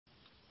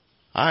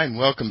Hi, and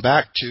welcome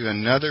back to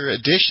another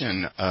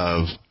edition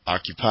of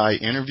Occupy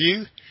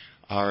Interview.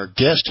 Our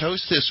guest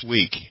host this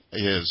week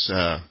is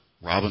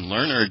Robin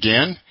Lerner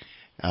again.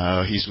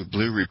 He's with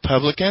Blue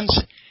Republicans.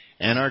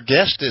 And our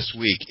guest this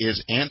week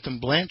is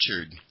Anthem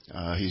Blanchard.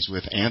 He's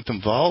with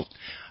Anthem Vault.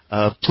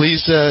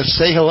 Please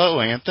say hello,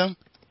 Anthem.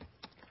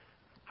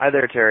 Hi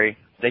there, Terry.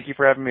 Thank you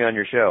for having me on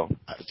your show.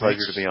 It's a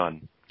pleasure to be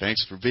on.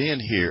 Thanks for being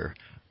here.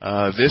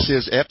 This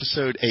is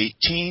episode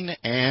 18,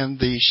 and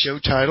the show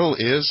title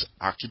is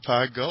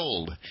Occupy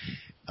Gold.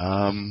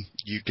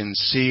 You can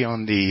see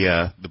on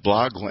the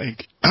blog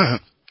link,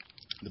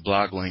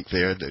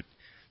 there that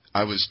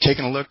I was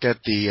taking a look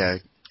at the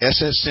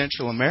SS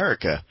Central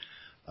America.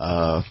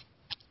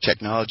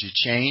 Technology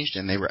changed,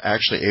 and they were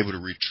actually able to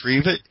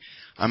retrieve it.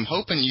 I'm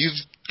hoping you've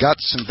got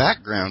some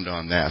background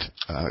on that.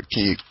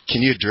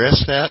 Can you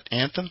address that,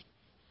 Anthem?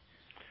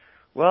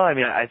 Well, I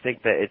mean, I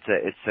think that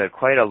it's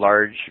quite a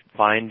large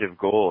find of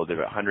gold,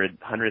 about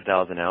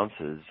 100,000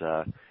 ounces,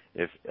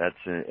 if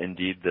that's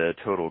indeed the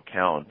total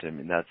count. I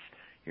mean,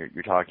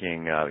 you're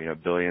talking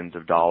billions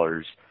of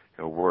dollars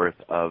worth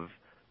of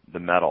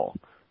the metal.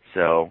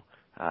 So,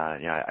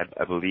 I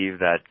believe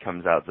that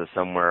comes out to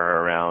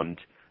somewhere around,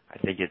 I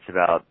think it's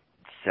about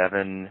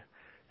 $7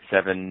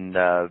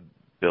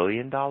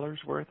 billion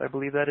worth, I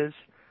believe that is.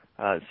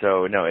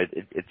 So no,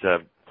 it's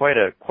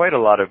quite a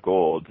lot of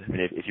gold. I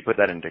mean, if you put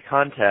that into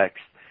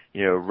context,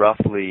 there's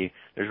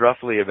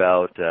roughly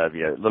about a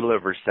little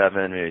over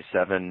maybe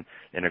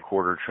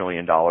 $7.25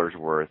 trillion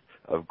worth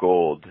of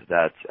gold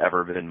that's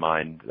ever been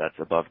mined that's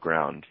above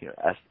ground.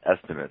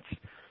 Estimates.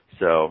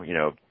 So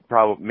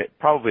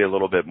probably a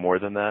little bit more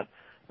than that.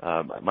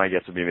 My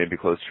guess would be maybe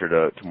closer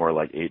to more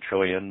like 8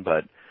 trillion,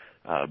 but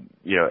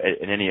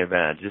in any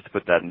event, just to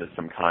put that into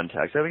some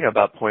context, I think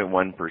about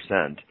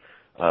 0.1%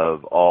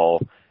 of all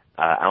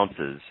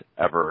ounces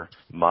ever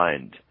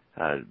mined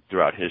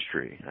throughout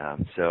history.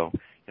 So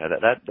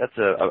that's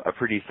a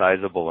pretty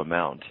sizable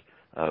amount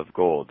of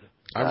gold.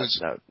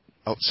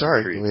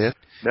 Sorry, go ahead.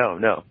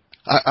 No.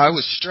 I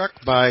was struck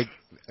by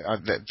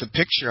the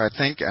picture. I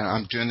think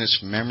I'm doing this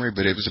from memory,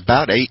 but it was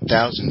about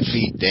 8,000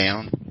 feet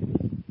down.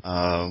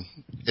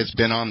 It's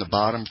been on the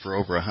bottom for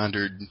over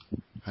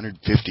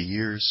 150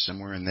 years,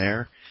 somewhere in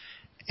there,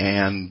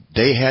 and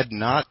they had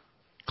not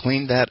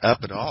cleaned that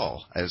up at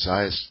all, as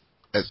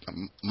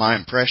my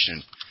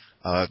impression.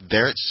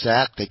 There it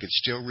sat. They could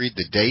still read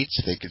the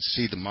dates. They could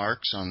see the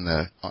marks on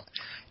the.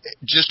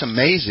 Just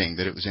amazing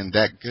that it was in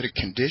that good a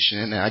condition.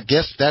 And I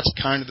guess that's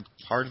kind of the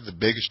part of the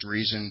biggest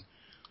reason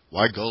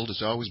why gold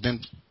has always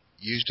been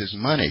used as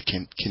money.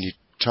 Can you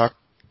talk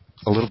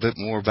a little bit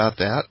more about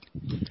that?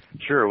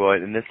 Sure. Well,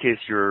 in this case,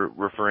 you're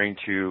referring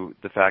to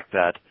the fact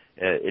that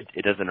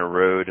it doesn't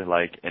erode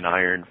like an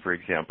iron, for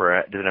example, or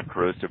it doesn't have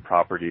corrosive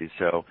properties.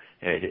 So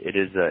it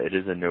is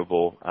a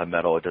noble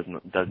metal. It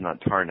does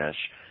not tarnish.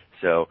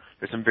 So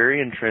there's some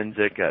very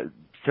intrinsic,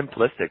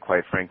 simplistic,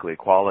 quite frankly,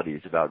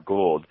 qualities about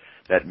gold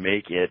that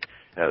make it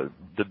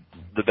the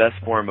best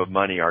form of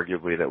money,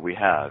 arguably, that we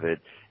have.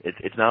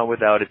 It's not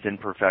without its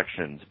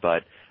imperfections,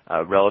 but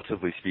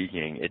relatively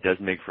speaking, it does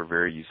make for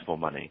very useful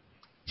money.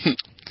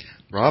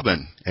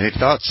 Robin, any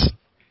thoughts?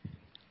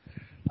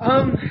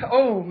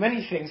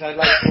 Many things I'd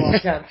like to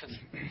ask Anthony.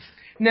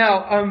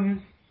 Now,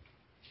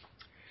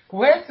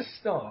 where to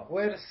start?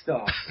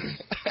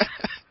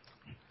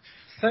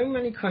 So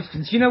many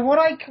questions. What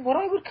I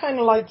would kind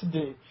of like to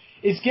do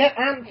is get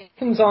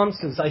Anthem's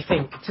answers, I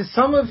think, to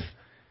some of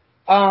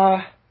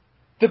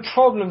the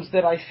problems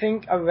that I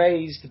think are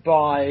raised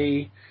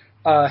by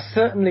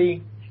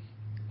certainly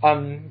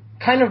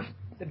kind of,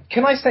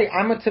 can I say,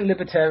 amateur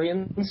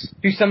libertarians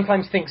who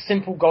sometimes think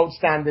simple gold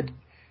standard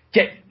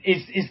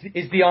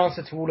is the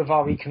answer to all of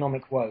our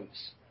economic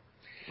woes.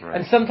 Right.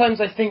 And sometimes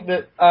I think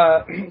that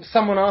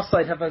some on our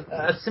side have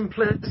a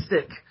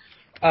simplistic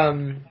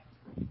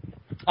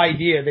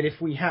idea that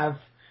if we have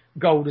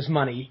gold as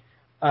money,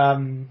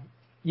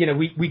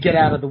 we get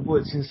out of the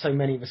woods in so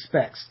many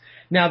respects.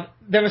 Now,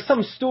 there are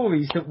some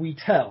stories that we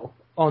tell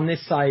on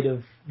this side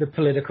of the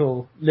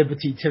political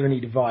liberty-tyranny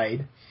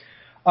divide,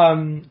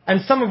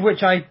 and some of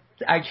which I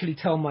actually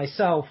tell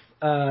myself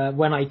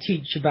when I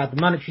teach about the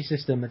monetary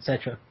system,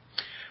 etc.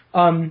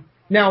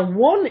 Now,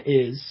 one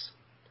is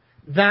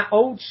that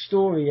old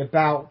story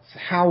about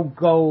how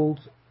gold,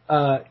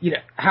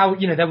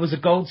 there was a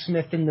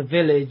goldsmith in the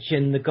village,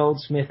 and the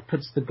goldsmith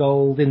puts the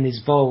gold in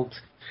his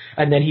vault,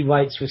 and then he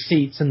writes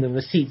receipts, and the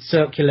receipts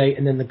circulate,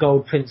 and then the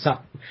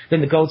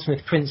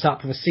goldsmith prints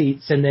up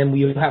receipts, and then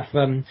you have,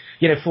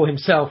 for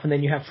himself, and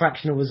then you have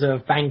fractional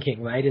reserve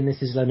banking, right? And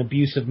this is an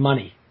abuse of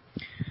money.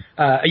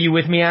 Are you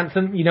with me,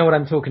 Anthem? You know what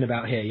I'm talking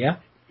about here, yeah?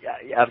 Yeah,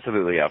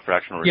 absolutely, yeah.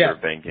 Fractional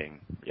reserve banking.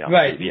 Yeah,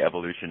 right. The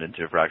evolution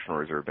into fractional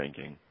reserve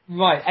banking.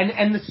 Right,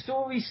 and the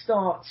story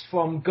starts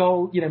from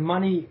gold,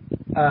 money,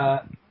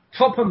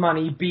 proper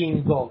money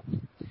being gold.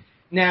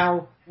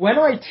 Now, when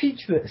I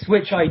teach this,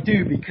 which I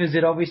do because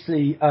it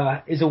obviously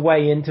is a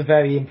way into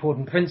very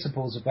important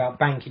principles about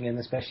banking and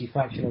especially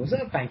fractional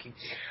reserve banking,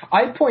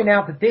 I point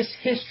out that this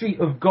history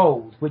of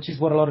gold, which is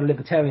what a lot of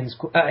libertarians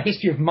call,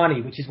 history of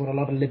money, which is what a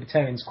lot of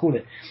libertarians call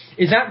it,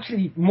 is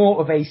actually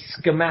more of a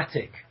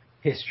schematic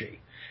history.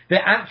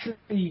 That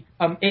actually,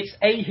 it's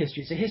a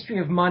history. It's a history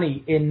of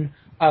money in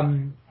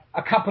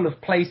a couple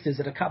of places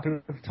at a couple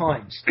of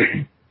times.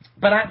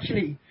 But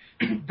actually,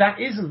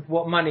 that isn't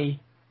what money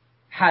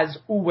has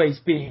always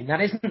been.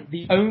 That isn't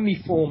the only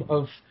form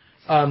of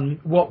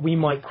what we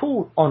might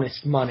call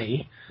honest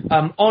money.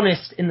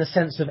 Honest in the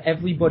sense of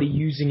everybody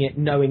using it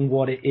knowing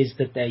what it is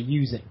that they're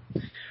using.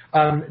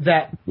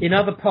 That in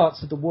other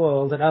parts of the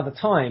world at other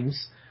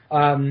times,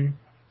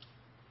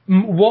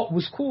 what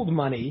was called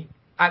money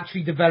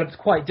actually developed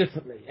quite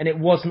differently. And it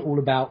wasn't all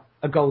about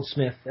a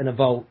goldsmith and a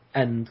vault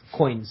and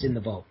coins in the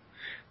vault.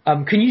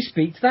 Can you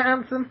speak to that,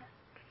 Anthem?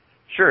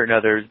 Sure. Now,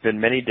 there's been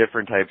many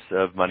different types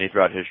of money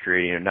throughout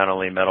history, not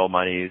only metal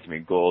monies,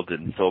 gold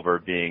and silver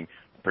being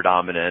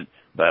predominant,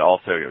 but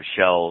also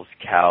shells,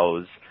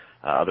 cows,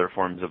 other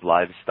forms of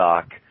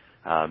livestock.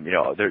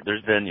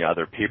 There's been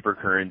other paper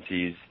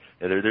currencies.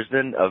 There's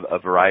been a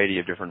variety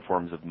of different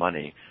forms of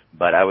money,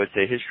 but I would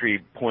say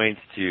history points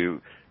to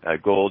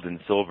gold and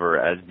silver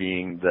as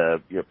being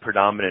the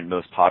predominant,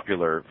 most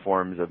popular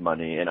forms of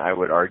money, and I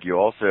would argue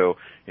also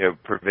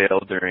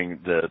prevailed during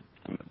the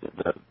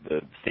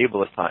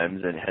stablest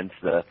times, and hence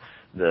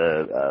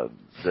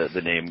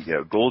the name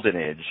Golden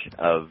Age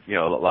of a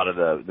lot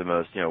of the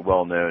most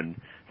well-known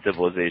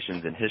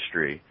civilizations in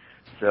history.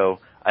 So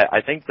I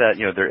think that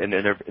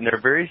there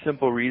are very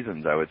simple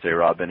reasons, I would say,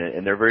 Robin,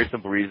 and there are very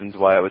simple reasons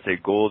why I would say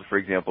gold, for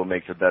example,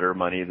 makes a better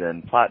money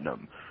than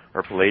platinum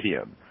or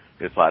palladium.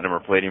 Because platinum or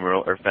palladium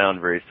are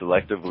found very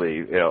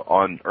selectively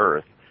on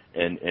Earth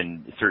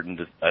in certain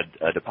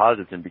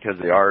deposits, and because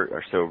they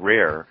are so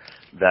rare,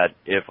 that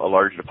if a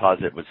large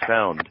deposit was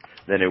found,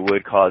 then it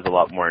would cause a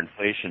lot more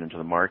inflation into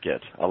the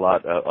market, a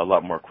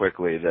lot more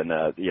quickly than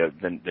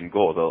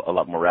gold, a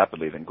lot more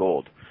rapidly than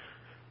gold.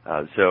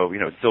 So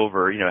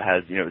silver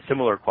has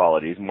similar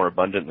qualities, more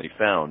abundantly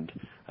found.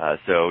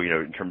 So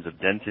in terms of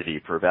density,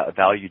 per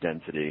value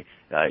density,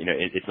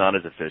 it's not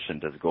as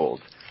efficient as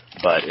gold,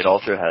 but it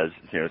also has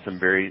some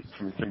very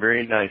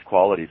nice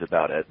qualities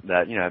about it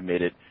that have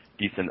made it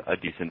a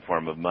decent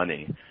form of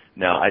money.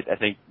 Now, I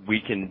think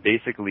we can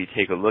basically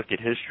take a look at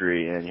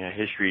history, and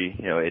history,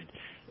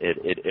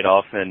 it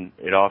often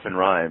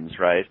rhymes,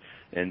 right?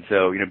 And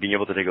so, being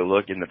able to take a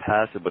look in the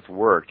past at what's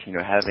worked,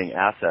 having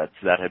assets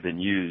that have been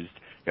used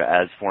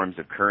as forms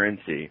of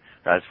currency,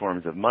 as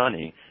forms of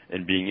money,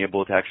 and being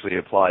able to actually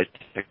apply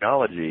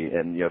technology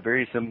and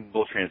very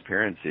simple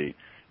transparency,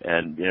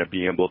 and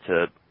being able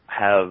to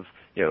have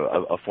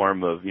a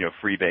form of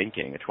free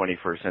banking, a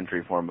 21st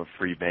century form of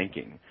free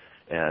banking.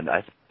 And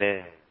I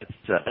think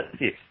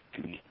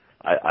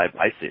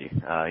I see.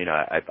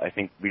 I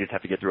think we just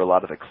have to get through a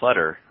lot of the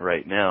clutter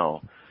right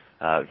now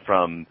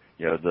from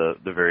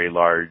the very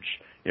large,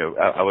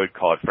 I would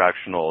call it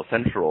fractional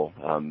central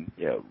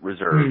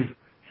reserve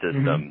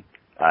system.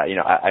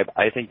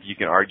 I think you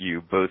can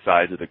argue both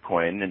sides of the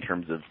coin in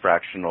terms of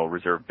fractional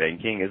reserve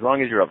banking, as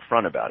long as you're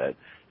upfront about it.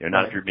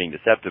 Not if you're being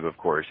deceptive, of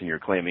course, and you're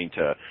claiming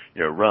to,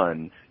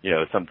 run,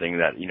 something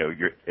that,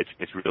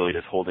 it's really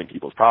just holding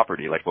people's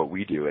property, like what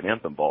we do at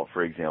Anthem Vault,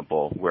 for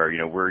example, where,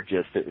 we're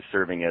just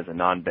serving as a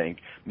non-bank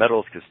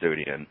metals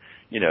custodian,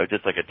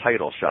 just like a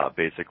title shop,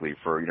 basically,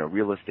 for,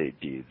 real estate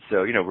deeds.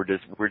 So,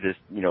 we're just,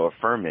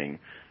 affirming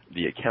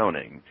the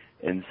accounting.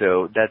 And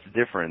so that's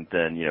different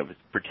than,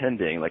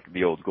 pretending like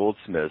the old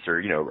goldsmiths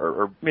or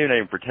maybe not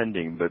even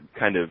pretending, but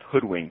kind of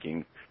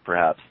hoodwinking,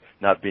 perhaps,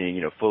 not being,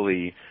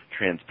 fully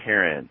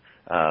transparent,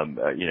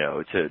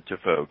 to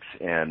folks,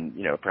 and,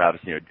 perhaps,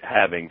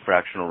 having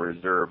fractional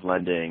reserve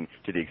lending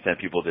to the extent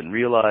people didn't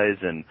realize,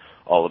 and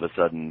all of a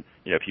sudden,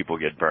 people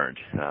get burned,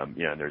 and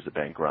there's a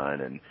bank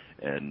run,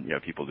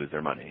 and people lose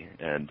their money.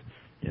 And,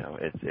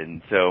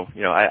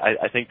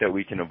 I think that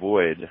we can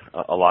avoid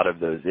a lot of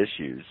those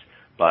issues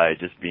by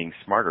just being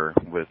smarter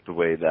with the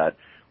way that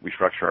we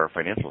structure our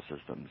financial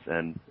systems,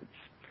 and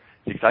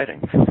it's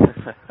exciting.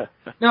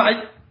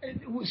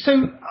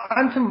 So,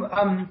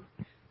 Anthem,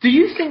 do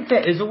you think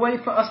there is a way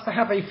for us to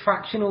have a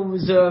fractional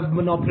reserve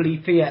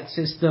monopoly fiat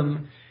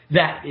system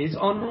that is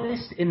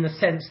honest, in the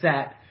sense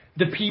that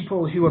the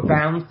people who are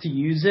bound to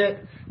use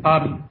it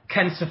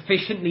can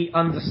sufficiently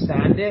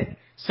understand it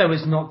so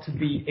as not to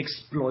be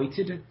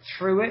exploited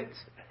through it?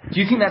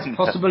 Do you think that's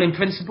possible in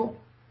principle?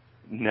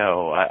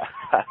 No,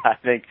 I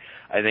think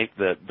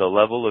that the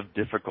level of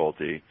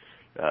difficulty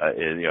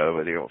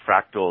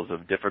fractals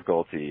of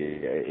difficulty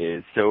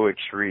is so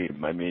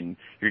extreme. I mean,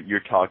 you're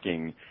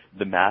talking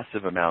the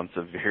massive amounts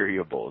of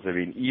variables. I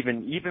mean,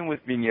 even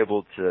with being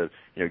able to,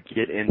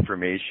 get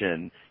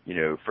information,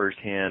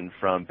 firsthand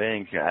from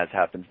banks, as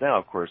happens now,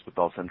 of course, with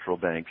all central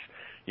banks,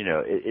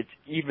 it's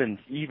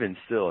even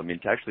still, I mean,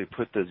 to actually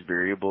put those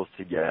variables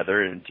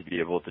together and to be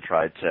able to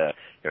try to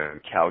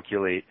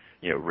calculate,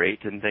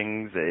 rate and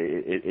things,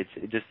 it's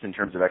just in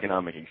terms of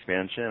economic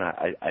expansion,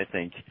 I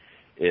think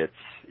it's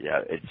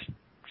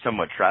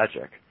somewhat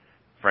tragic,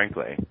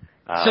 frankly.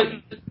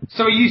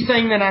 So are you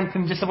saying then,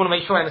 Anthony, just I want to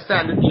make sure I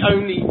understand,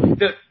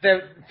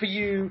 that for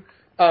you,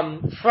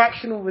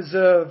 fractional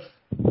reserve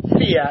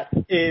fiat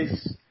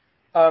is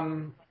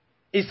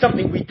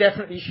something we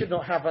definitely should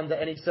not have under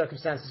any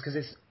circumstances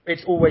because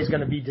it's always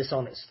going to be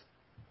dishonest.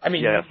 I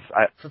mean, yes,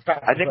 I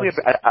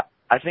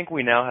think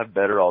we now have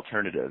better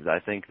alternatives. I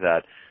think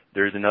that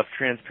there's enough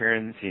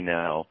transparency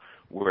now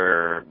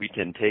where we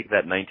can take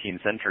that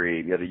 19th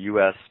century, the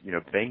U.S.,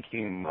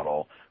 banking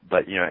model,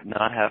 but,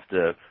 not have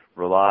to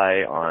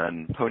rely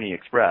on Pony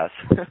Express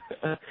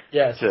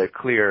yes. to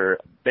clear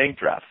bank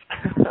drafts.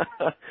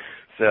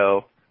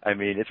 So, I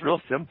mean, it's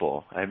real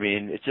simple. I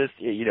mean, it's just,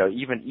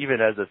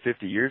 even as of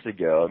 50 years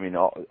ago, I mean,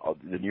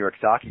 the New York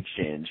Stock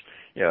Exchange,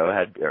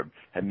 had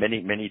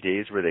many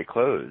days where they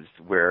closed,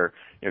 where,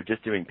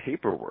 just doing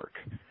paperwork.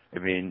 I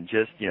mean,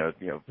 just,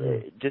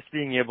 just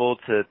being able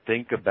to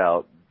think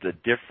about the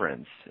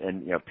difference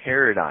and,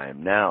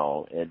 paradigm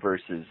now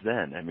versus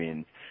then. I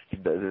mean,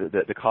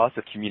 the cost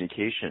of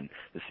communication,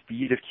 the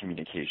speed of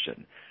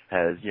communication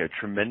has,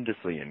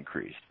 tremendously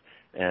increased.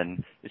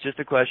 And it's just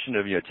a question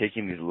of,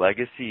 taking these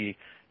legacy,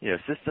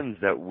 systems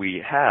that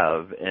we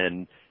have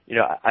and,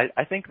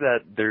 I think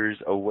that there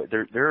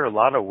are a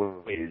lot of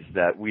ways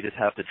that we just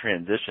have to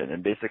transition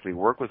and basically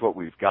work with what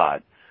we've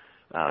got.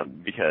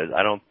 Because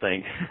I don't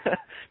think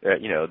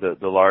that,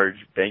 the large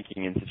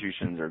banking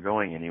institutions are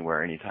going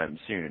anywhere anytime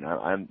soon.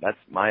 That's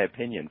my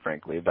opinion,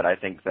 frankly, but I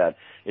think that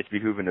it's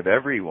behooving of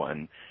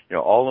everyone,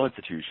 all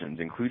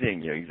institutions,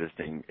 including,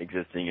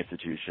 existing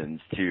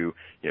institutions to,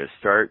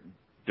 start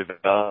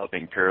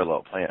developing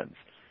parallel plans.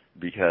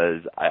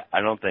 Because I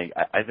think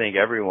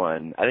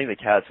the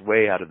cat's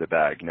way out of the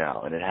bag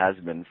now, and it has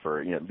been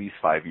for, at least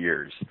 5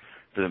 years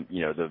for,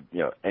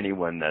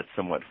 anyone that's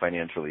somewhat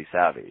financially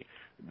savvy.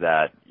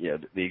 That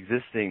the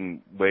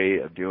existing way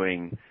of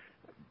doing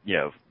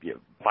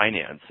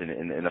finance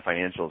in the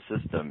financial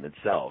system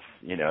itself,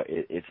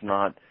 it's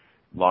not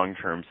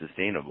long-term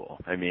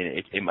sustainable. I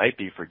mean, it might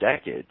be for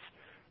decades.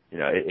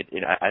 I'm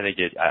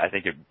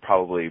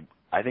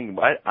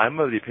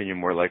of the opinion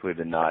more likely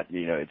than not,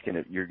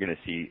 you're gonna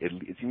see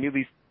it's gonna be at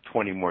least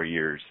 20 more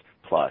years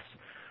plus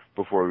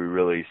before we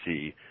really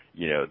see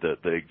the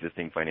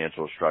existing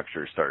financial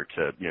structure start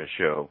to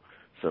show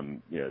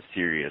some,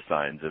 serious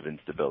signs of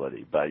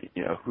instability. But,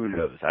 who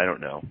knows? I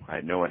don't know.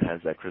 No one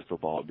has that crystal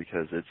ball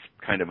because it's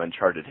kind of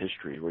uncharted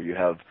history where you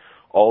have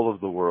all of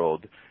the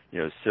world,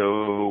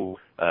 so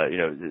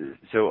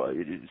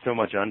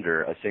much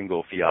under a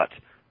single fiat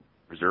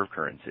reserve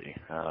currency.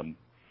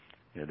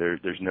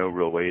 There's no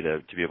real way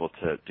to be able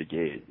to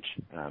gauge,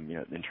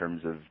 in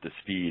terms of the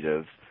speed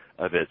of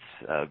its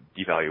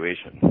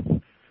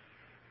devaluation.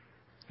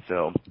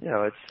 So,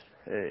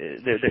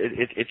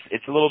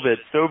 it's a little bit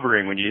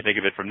sobering when you think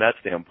of it from that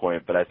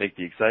standpoint, but I think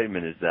the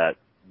excitement is that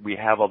we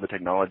have all the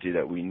technology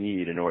that we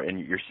need, and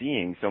you're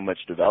seeing so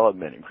much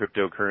development in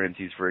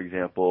cryptocurrencies, for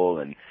example,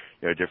 and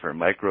different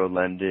micro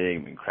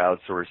lending and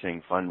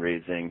crowdsourcing,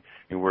 fundraising.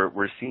 And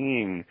we're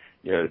seeing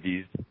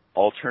these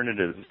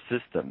alternative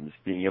systems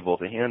being able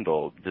to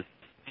handle the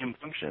same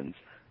functions,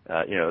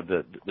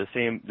 the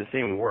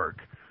same work,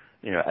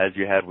 as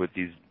you had with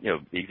these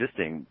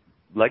existing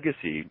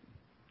legacy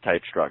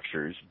type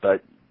structures,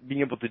 but being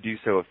able to do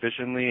so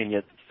efficiently and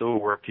yet still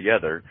work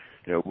together,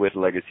 with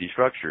legacy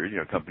structures.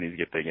 Companies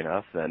get big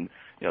enough, then,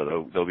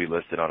 they'll be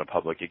listed on a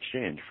public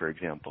exchange, for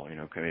example,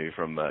 maybe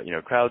from,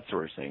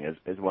 crowdsourcing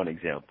as one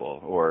example,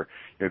 or,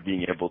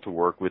 being able to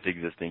work with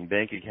existing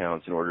bank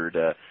accounts in order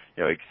to,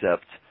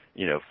 accept,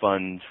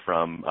 funds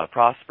from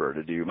Prosper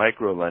to do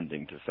micro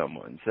lending to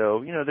someone.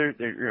 So,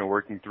 they're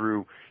working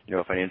through,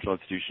 a financial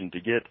institution to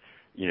get,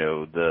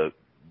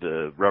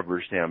 the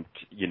rubber stamped,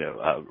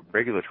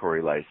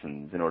 regulatory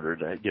license in order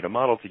to get a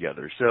model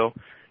together. So,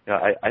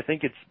 I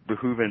think it's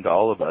behooving to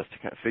all of us to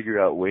kind of figure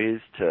out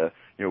ways to,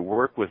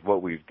 work with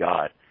what we've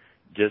got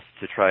just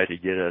to try to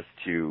get us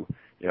to,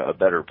 a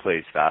better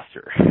place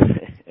faster.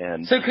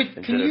 And so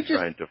can you just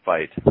trying to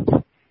fight.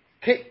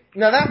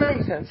 No, that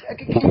makes sense.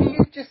 Can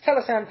you just tell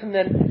us, Anthony,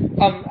 then,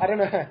 I don't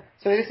know,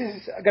 so this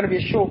is going to be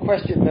a short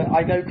question that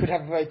I know could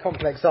have a very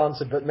complex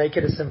answer, but make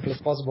it as simple as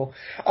possible.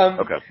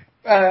 Okay.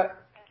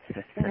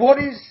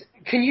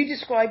 Can you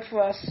describe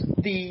for us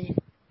the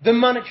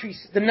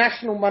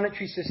national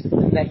monetary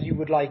system that you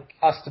would like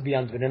us to be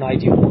under in an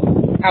ideal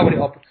world? How would it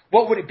operate?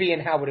 What would it be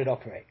and how would it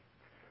operate?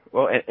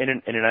 Well, in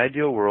an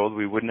ideal world,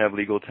 we wouldn't have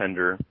legal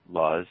tender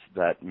laws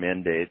that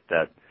mandate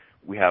that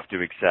we have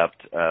to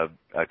accept a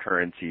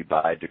currency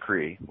by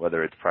decree,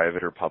 whether it's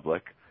private or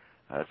public.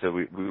 So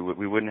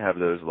we wouldn't have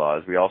those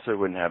laws. We also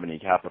wouldn't have any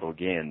capital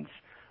gains,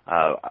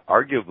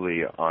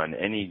 arguably on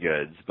any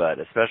goods, but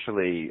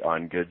especially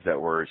on goods that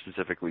were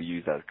specifically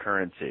used as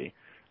currency,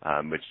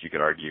 which you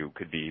could argue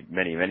could be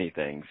many, many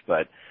things.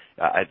 But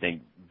I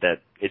think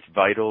that it's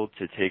vital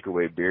to take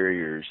away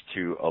barriers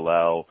to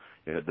allow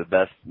the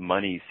best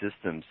money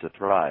systems to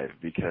thrive,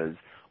 because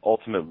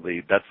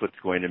ultimately that's what's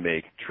going to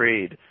make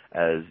trade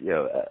as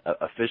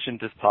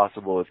efficient as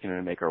possible. It's going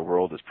to make our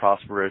world as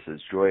prosperous, as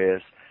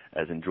joyous,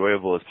 as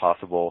enjoyable as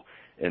possible,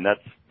 and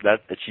that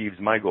achieves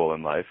my goal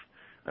in life.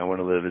 I want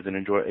to live as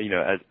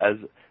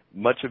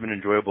much of an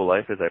enjoyable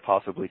life as I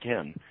possibly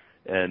can.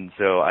 And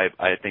so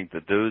I think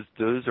that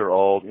those are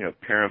all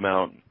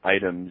paramount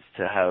items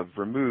to have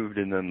removed,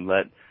 and then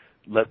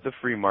let the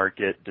free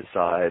market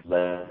decide,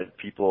 let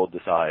people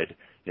decide,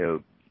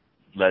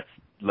 let's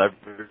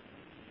leverage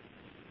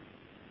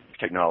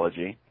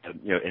technology,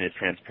 in its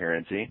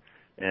transparency,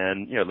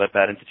 and let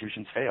bad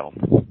institutions fail.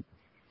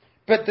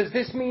 But does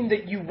this mean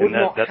that you would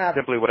not have? That's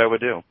simply what I would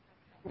do.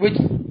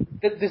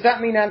 Does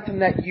that mean, Anton,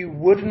 that you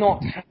would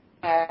not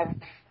have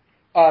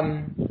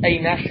a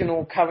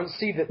national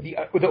currency,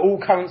 that all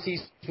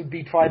currencies would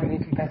be privately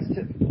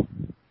competitive?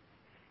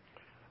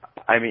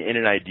 I mean, in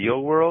an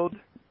ideal world,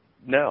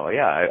 no,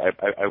 yeah,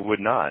 I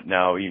would not.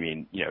 Now, you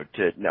mean,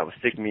 to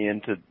stick me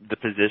into the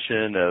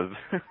position of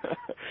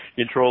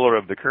controller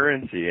of the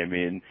currency. I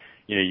mean,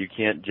 you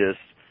can't just,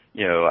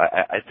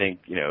 I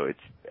think, it's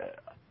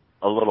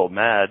a little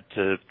mad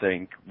to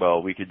think,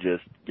 well, we could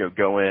just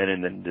go in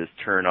and then just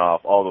turn off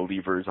all the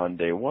levers on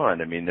day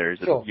one. I mean,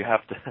 Sure. You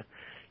have to,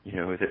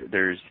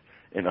 there's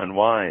an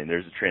unwind,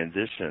 there's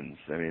transitions.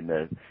 I mean,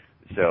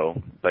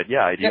 but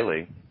yeah,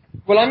 ideally. Yeah.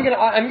 Well, I'm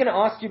gonna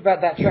ask you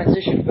about that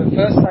transition, but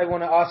first I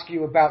want to ask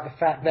you about the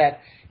fact that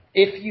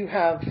if you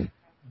have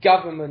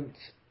government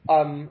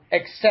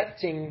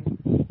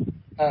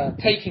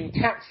taking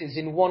taxes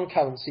in one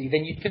currency,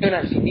 then you don't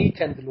actually need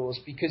tender laws,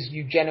 because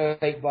you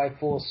generate by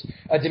force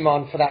a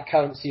demand for that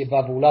currency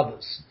above all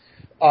others.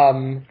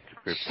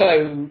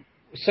 So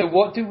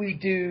what do we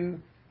do?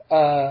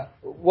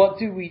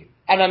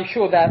 And I'm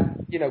sure that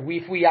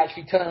if we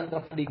actually turned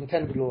off legal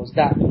tender laws,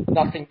 that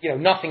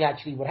nothing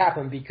actually would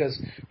happen, because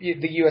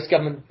the U.S.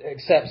 government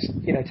accepts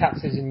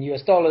taxes in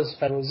U.S. dollars,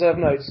 Federal Reserve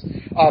notes,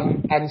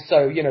 and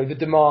so the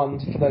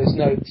demand for those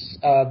notes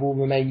will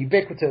remain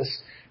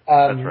ubiquitous.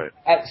 That's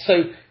right.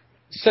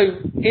 So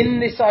in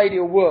this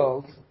ideal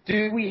world,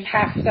 do we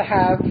have to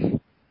have?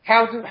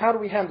 How do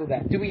we handle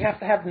that? Do we have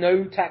to have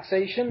no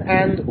taxation,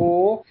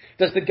 or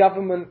does the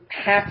government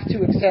have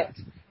to accept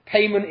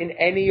payment in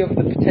any of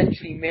the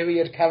potentially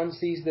myriad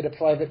currencies that are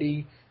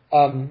privately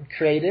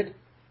created?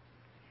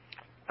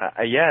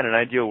 Yeah, in an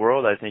ideal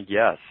world, I think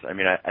yes. I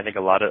mean, I think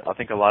a lot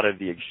of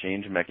the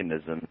exchange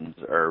mechanisms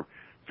are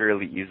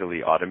fairly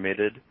easily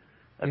automated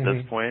at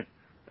this point,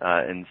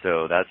 and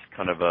so that's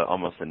kind of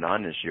almost a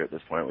non-issue at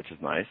this point, which is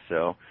nice.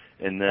 So,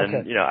 and then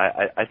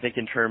okay. I think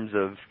in terms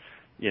of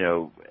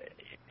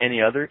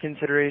any other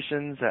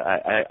considerations,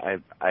 I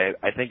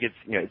think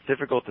it's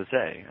difficult to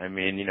say. I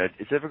mean,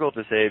 it's difficult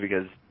to say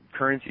because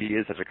currency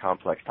is such a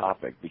complex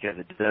topic, because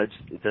it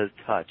does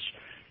touch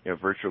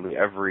virtually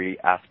every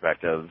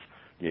aspect of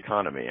the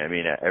economy. I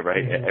mean,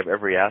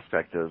 every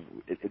aspect of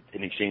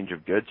an exchange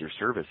of goods or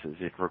services,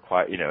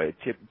 it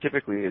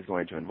typically is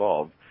going to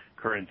involve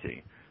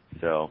currency.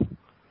 So,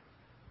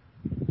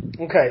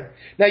 okay.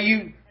 Now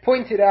you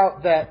pointed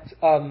out that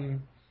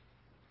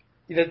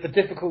the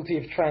difficulty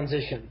of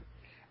transition,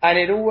 and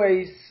it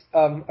always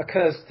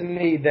occurs to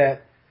me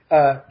that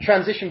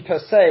transition per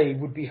se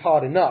would be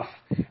hard enough,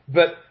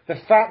 but the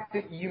fact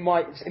that you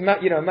might,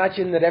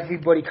 imagine that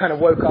everybody kind of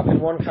woke up in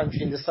one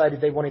country and decided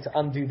they wanted to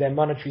undo their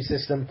monetary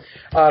system,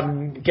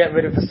 get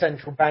rid of the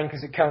central bank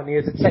as it currently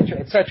is, etc.,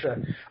 etc.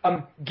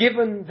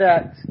 Given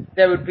that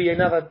there would be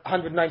another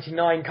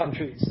 199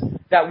 countries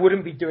that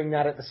wouldn't be doing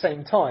that at the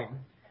same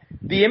time,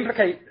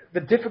 the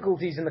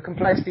difficulties and the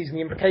complexities and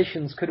the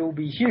implications could all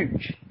be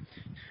huge.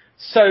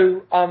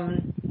 So,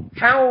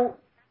 how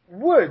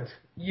would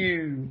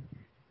you,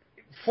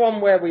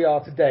 from where we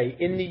are today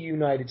in the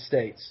United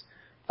States,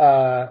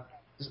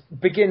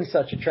 begin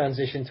such a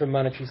transition to a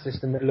monetary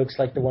system that looks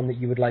like the one that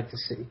you would like to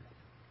see?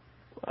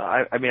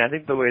 I mean, I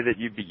think the way that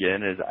you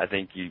begin is, I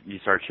think you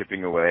start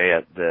chipping away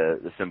at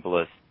the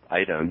simplest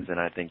items, and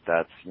I think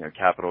that's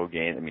capital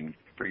gain. I mean,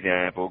 for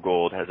example,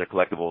 gold has a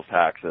collectibles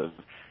tax of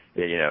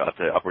up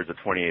to upwards of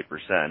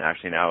 28%.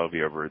 Actually, now it'll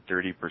be over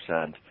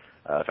 30%.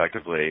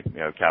 Effectively,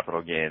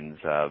 capital gains,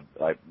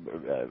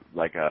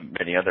 like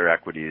many other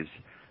equities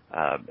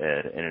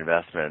and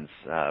investments,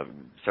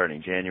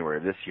 starting January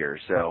of this year.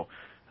 So,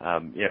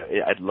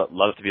 I'd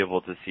love to be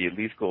able to see at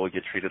least gold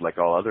get treated like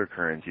all other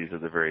currencies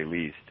at the very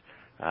least,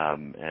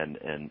 and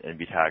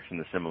be taxed in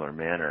a similar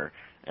manner.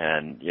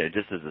 And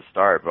just as a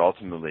start, but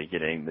ultimately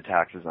getting the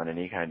taxes on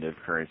any kind of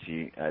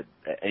currency,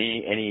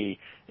 any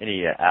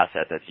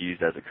asset that's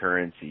used as a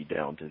currency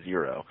down to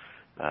zero.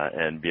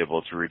 And be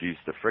able to reduce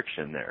the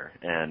friction there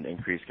and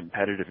increase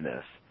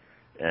competitiveness,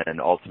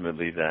 and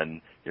ultimately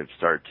then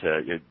start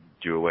to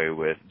do away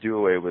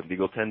with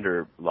legal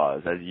tender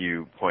laws. As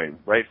you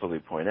rightfully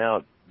point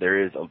out,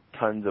 there is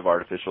tons of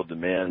artificial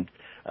demand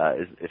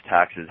if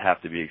taxes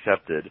have to be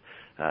accepted,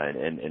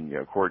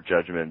 and court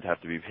judgments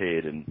have to be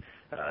paid, and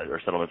or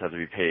settlements have to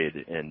be paid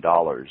in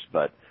dollars.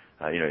 But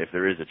if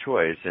there is a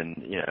choice, and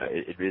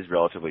it is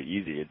relatively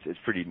easy. It's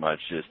pretty much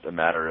just a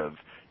matter of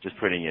just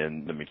putting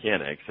in the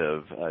mechanics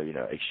of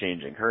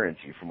exchanging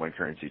currency from one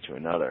currency to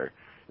another.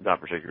 It's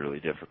not particularly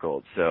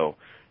difficult. So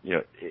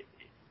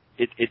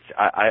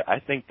I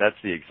think that's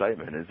the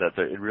excitement, is that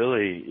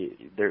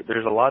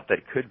there's a lot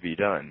that could be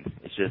done.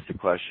 It's just a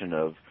question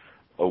of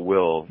a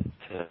will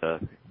to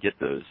get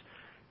those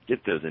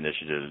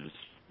initiatives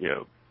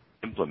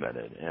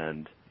implemented.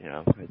 And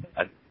I think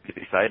it's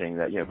exciting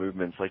that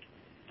movements like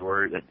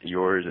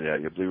yours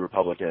and Blue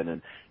Republican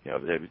and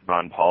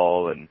Ron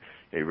Paul, and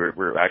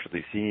we're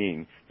actually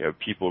seeing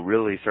people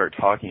really start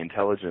talking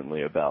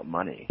intelligently about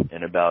money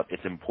and about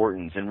its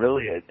importance, and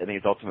really I think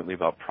it's ultimately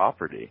about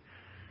property.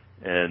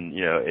 And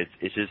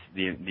it's just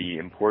the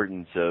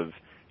importance of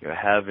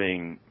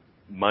having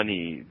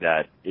money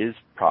that is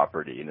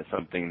property and is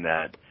something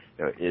that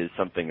is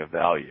something of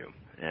value.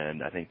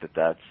 And I think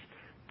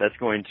that's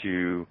going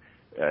to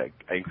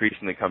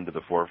increasingly come to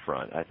the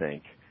forefront. I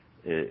think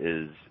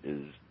is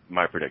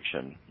my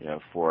prediction.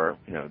 For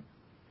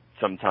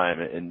some time,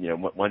 and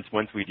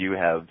once we do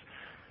have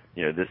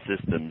this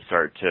system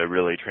start to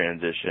really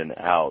transition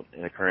out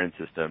in the current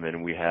system,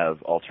 and we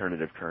have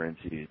alternative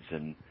currencies,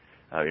 and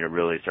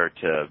really start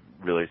to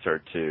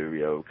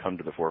come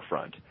to the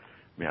forefront.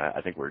 I mean,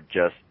 I think we're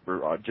just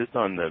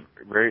on the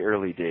very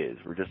early days.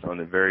 We're just on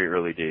the very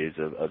early days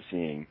of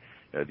seeing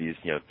these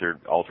third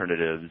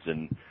alternatives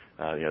and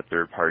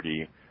third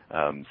party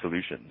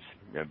solutions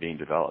being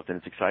developed, and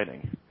it's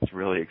exciting. It's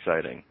really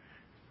exciting.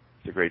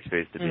 It's a great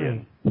space to be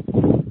in.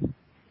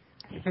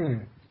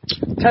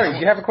 Terry, do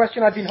you have a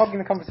question? I've been hogging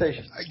the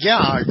conversation.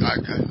 Yeah,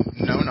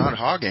 no, not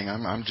hogging.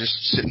 I'm just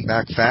sitting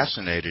back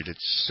fascinated.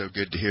 It's so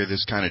good to hear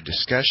this kind of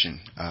discussion.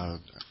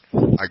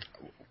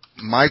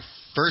 My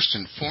first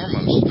and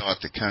foremost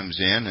thought that comes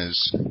in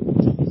is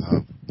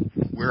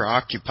we're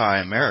Occupy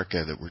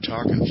America that we're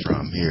talking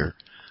from here.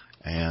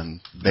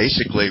 And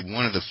basically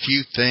one of the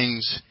few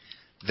things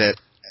that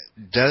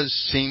does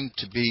seem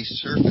to be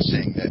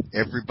surfacing that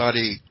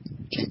everybody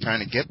can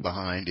kind of get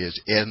behind is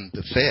end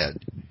the Fed,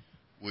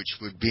 which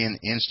would be an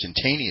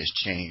instantaneous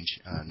change,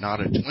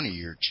 not a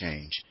 20-year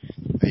change.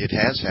 It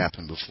has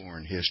happened before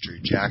in history.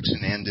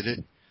 Jackson ended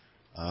it.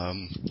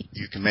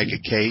 You can make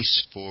a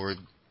case for,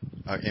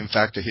 in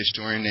fact, a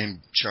historian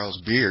named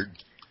Charles Beard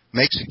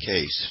makes a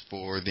case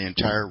for the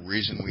entire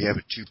reason we have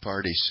a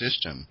two-party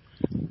system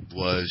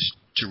was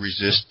to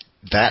resist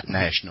that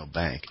national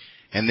bank.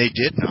 And they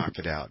did knock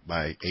it out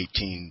by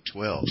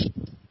 1812.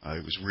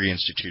 It was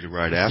reinstituted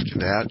right after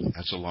that.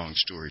 That's a long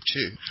story,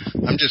 too.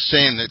 I'm just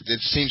saying that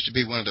it seems to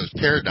be one of those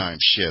paradigm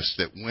shifts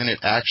that when it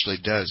actually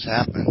does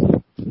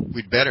happen,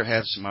 we'd better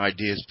have some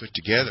ideas put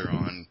together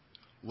on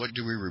what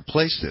do we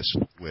replace this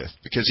with.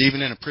 Because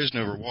even in a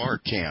prisoner of war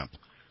camp,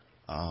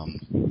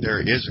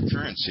 there is a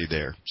currency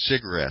there,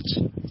 cigarettes.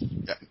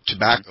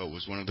 Tobacco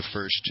was one of the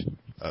first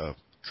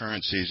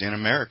currencies in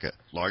America,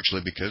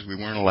 largely because we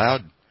weren't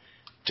allowed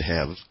to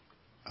have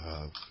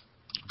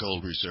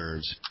gold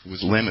reserves. It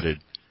was limited.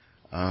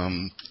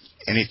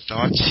 Any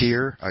thoughts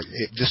here?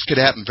 This could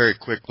happen very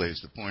quickly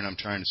is the point I'm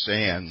trying to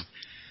say. And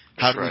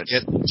how do we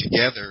get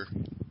together?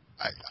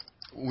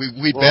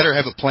 We better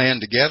have a plan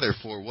together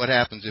for what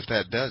happens if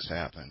that does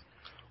happen.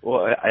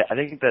 Well, I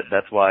think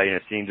that's why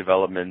seeing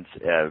developments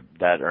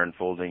that are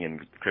unfolding in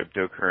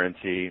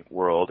cryptocurrency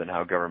world and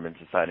how government's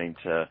deciding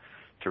to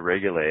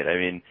regulate. I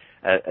mean,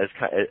 as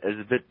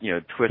a bit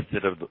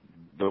twisted of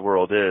the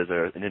world is,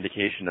 or an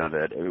indication of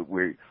it,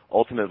 we're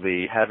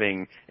ultimately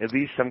having at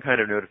least some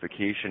kind of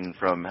notification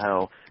from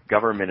how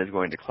government is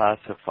going to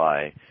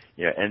classify,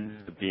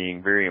 ends up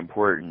being very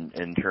important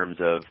in terms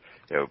of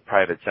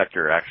private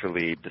sector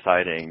actually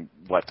deciding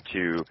what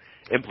to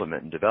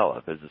implement and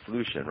develop as a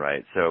solution,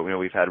 right? So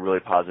we've had really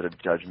positive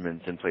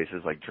judgments in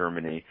places like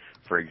Germany,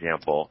 for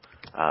example,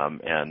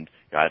 and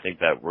I think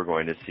that we're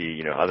going to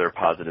see other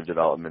positive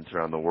developments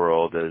around the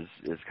world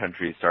as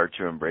countries start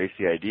to embrace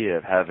the idea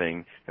of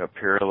having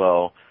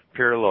parallel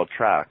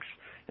tracks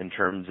in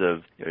terms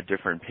of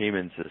different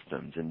payment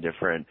systems and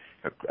different,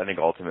 I think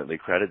ultimately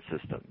credit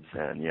systems,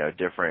 and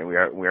different. We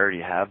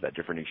already have that,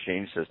 different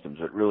exchange systems,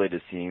 but really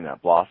just seeing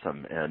that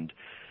blossom. And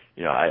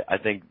I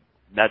think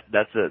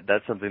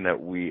that's something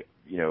that we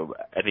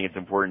I think it's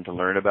important to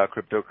learn about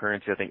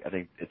cryptocurrency. I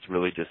think it's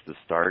really just the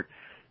start.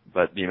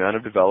 But the amount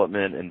of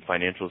development in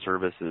financial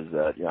services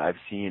that I've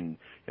seen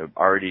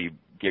already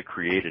get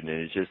created, and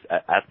it's just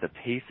at the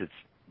pace it's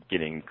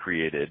getting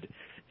created,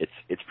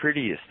 it's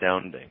pretty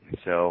astounding.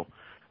 So,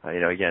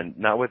 again,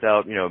 not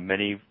without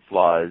many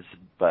flaws,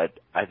 but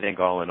I think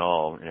all in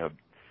all,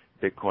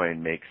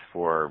 Bitcoin makes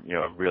for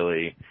a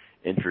really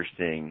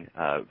interesting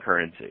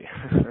currency.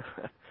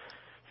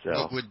 So,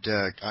 what would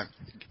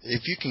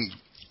if you can?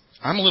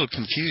 I'm a little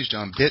confused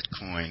on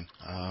Bitcoin.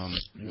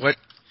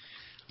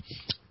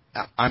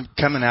 I'm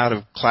coming out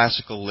of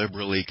classical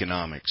liberal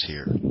economics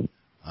here.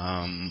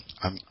 I'm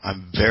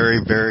very,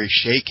 very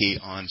shaky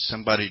on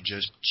somebody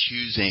just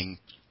choosing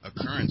a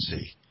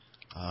currency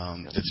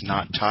that's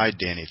not tied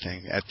to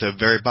anything. At the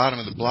very bottom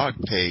of the blog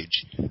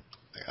page,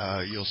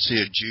 you'll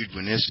see a Jude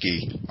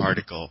Wanniski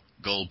article,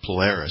 Gold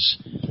Polaris,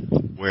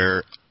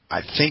 where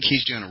I think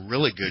he's doing a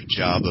really good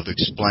job of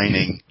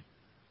explaining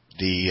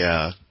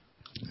the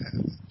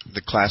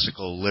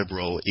classical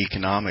liberal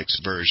economics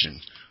version,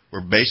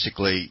 where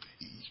basically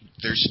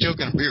there's still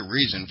going to be a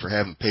reason for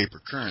having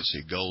paper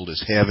currency. Gold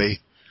is heavy,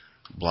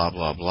 blah,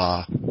 blah,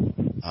 blah.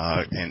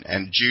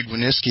 And Jude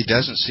Wanniski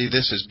doesn't see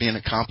this as being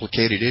a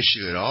complicated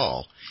issue at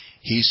all.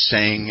 He's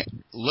saying,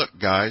 look,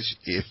 guys,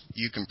 if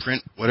you can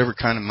print whatever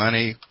kind of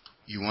money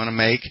you want to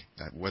make,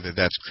 whether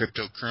that's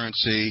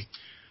cryptocurrency,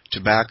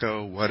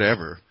 tobacco,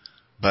 whatever,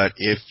 but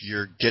if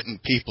you're getting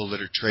people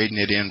that are trading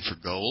it in for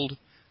gold,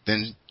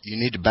 then you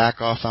need to back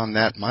off on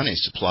that money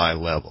supply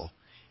level.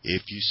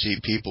 If you see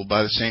people,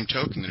 by the same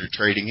token, that are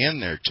trading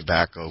in their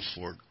tobacco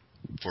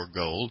for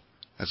gold,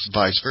 that's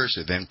vice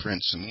versa, then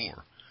print some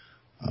more.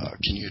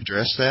 Can you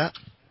address that?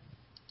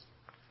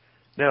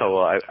 No,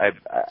 well,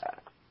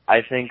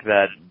 I think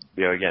that,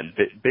 you know, again,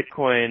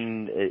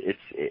 Bitcoin,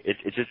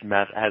 it just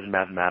has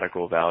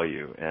mathematical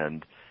value,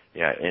 and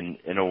yeah,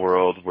 in a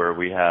world where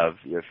we have,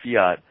 you know,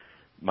 fiat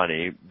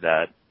money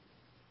that,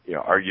 you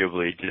know,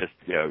 arguably just,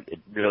 you know, it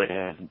really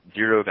has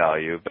zero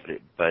value,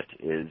 but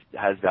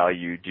has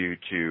value due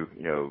to,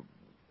 you know,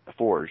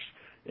 force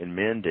and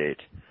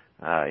mandate.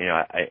 You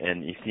know,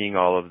 and you're seeing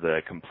all of the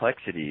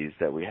complexities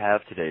that we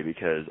have today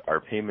because our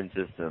payment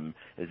system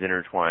is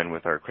intertwined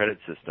with our credit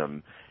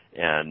system,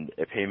 and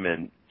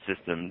payment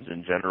systems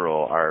in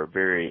general are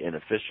very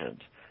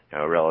inefficient, you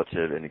know,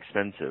 relative and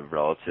expensive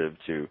relative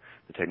to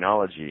the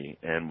technology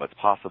and what's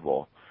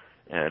possible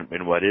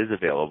and what is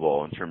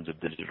available in terms of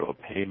digital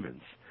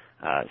payments.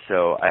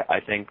 So I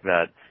think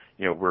that,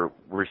 you know,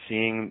 we're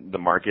seeing the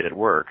market at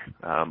work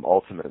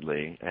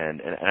ultimately,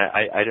 and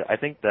I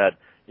think that,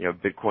 you know,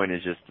 Bitcoin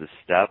is just a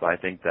step. I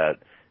think that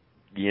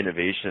the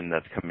innovation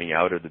that's coming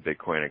out of the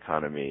Bitcoin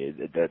economy,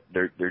 that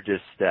they're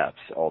just steps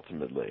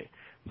ultimately,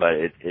 but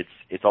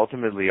it's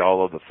ultimately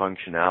all of the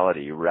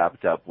functionality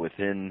wrapped up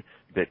within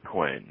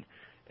Bitcoin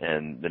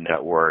and the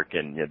network,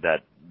 and, you know,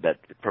 that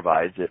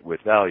provides it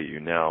with value.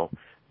 Now,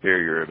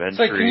 barrier of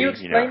entry. So can you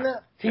explain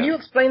that? Can you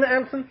explain that,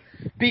 Anthony?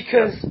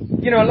 Because,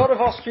 you know, a lot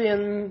of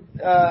Austrian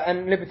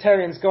and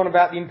libertarians go on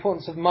about the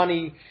importance of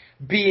money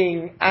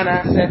being an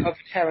asset of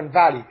inherent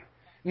value.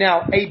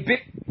 Now, a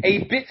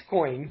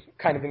Bitcoin,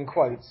 kind of in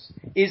quotes,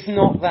 is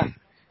not that.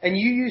 And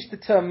you used the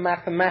term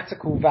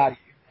mathematical value.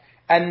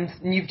 And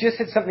you've just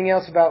said something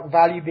else about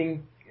value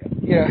being,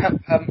 you know,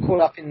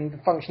 caught up in the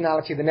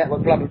functionality of the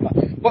network, blah, blah,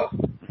 blah.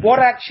 What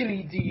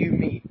actually do you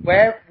mean?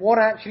 What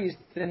actually is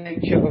the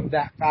nature of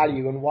that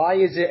value, and why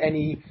is it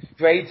any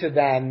greater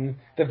than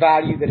the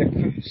value that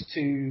accrues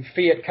to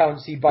fiat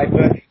currency by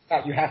virtue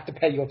that you have to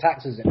pay your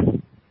taxes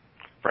in?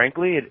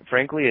 Frankly,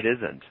 it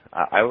isn't.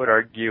 I would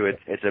argue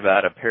it's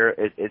about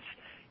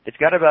it's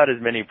got about as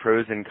many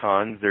pros and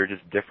cons. They're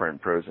just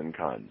different pros and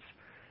cons,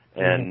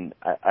 and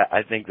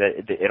I think that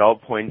it all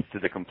points to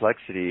the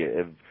complexity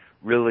of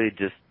really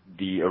just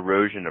the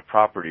erosion of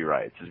property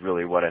rights is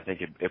really what I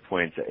think it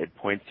points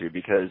to,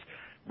 because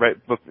I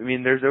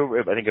mean, there's over,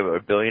 I think,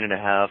 $1.5 billion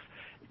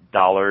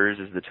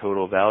is the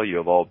total value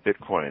of all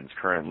Bitcoins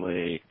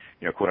currently,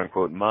 you know, quote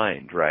unquote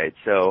mined, right?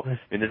 So, I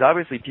mean, there's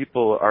obviously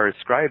people are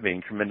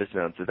ascribing tremendous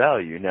amounts of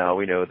value. Now,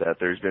 we know that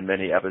there's been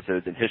many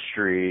episodes in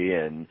history,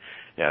 and,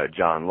 you know,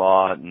 John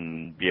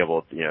Lawton,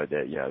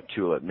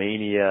 Tulip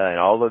Mania, and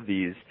all of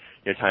these,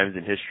 you know, times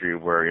in history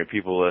where, you know,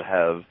 people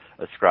have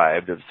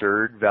ascribed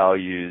absurd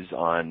values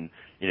on,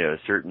 you know,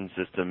 certain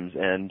systems,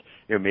 and,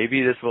 you know,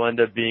 maybe this will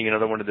end up being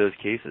another one of those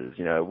cases.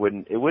 You know,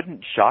 it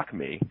wouldn't shock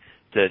me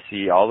to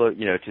see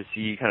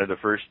kind of the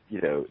first,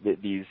 you know,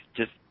 these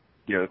just,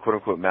 you know, quote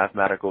unquote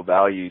mathematical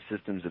value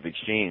systems of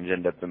exchange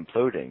end up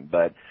imploding.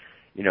 But,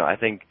 you know, I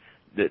think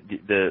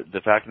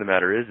the fact of the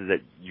matter is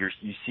that you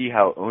see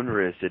how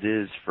onerous it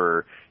is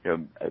for,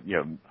 you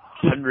know,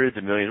 hundreds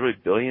of millions, really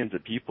billions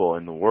of people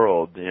in the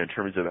world, you know, in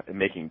terms of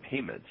making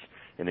payments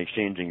and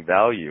exchanging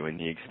value, and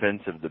the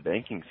expense of the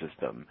banking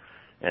system,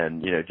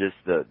 and, you know, just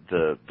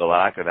the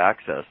lack of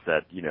access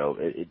that, you know,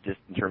 it just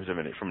in terms of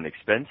from an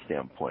expense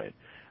standpoint.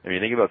 I mean,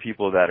 think about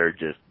people that are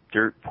just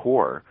dirt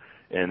poor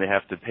and they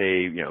have to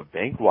pay, you know,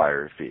 bank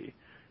wire fee,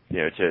 you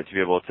know, to be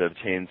able to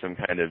obtain some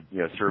kind of, you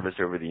know, service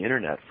over the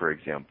internet, for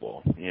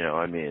example. You know,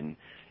 I mean,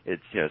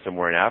 it's, you know,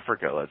 somewhere in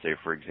Africa, let's say,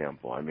 for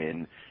example. I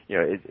mean, you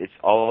know, it's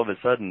all of a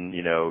sudden,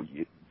 you know,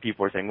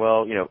 people are saying,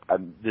 well, you know,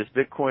 this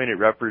Bitcoin, it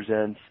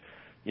represents,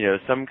 you know,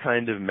 some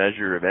kind of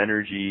measure of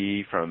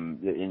energy from,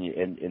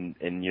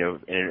 and you know,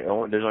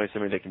 and there's only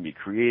something that can be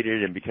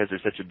created, and because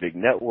there's such a big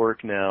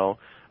network now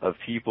of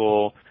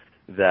people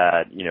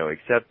that, you know,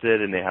 accept it,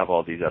 and they have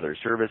all these other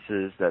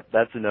services,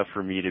 that's enough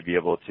for me to be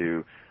able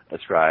to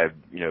ascribe,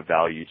 you know,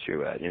 value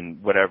to it in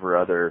whatever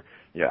other,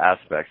 you know,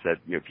 aspects that,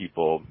 you know,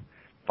 people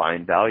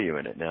find value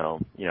in it. Now,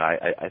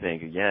 I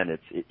think again,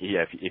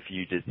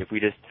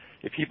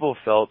 if people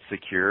felt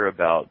secure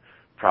about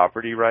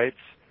property rights,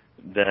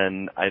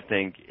 then I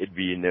think it'd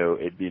be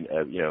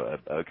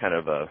a kind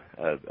of a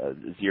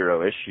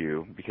zero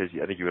issue, because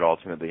I think you would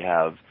ultimately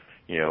have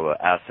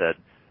asset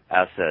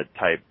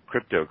type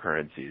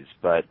cryptocurrencies.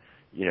 But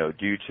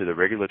due to the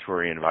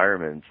regulatory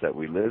environments that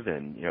we live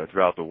in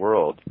throughout the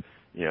world,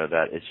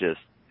 that it's just,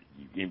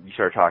 you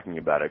start talking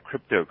about a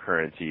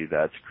cryptocurrency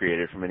that's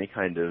created from any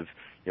kind of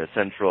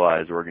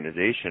centralized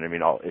organization. I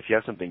mean, if you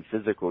have something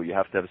physical, you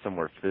have to have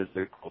somewhere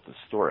physical to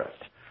store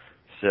it.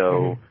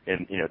 So,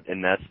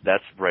 and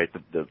that's right,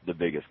 the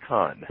biggest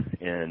con,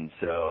 and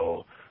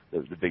so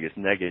the biggest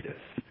negative.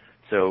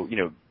 So,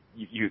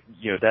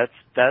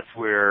 that's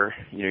where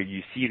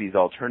you see these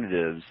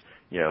alternatives,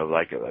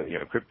 like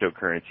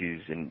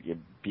cryptocurrencies and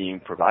being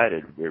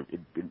provided, where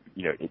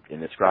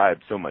and ascribe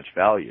so much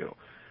value.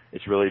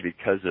 It's really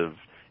because of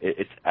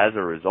it's as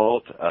a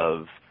result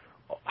of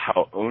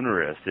how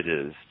onerous it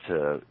is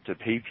to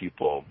pay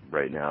people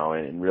right now,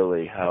 and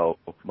really how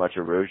much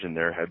erosion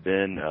there have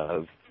been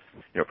of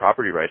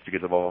property rights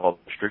because of all the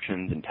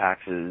restrictions and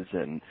taxes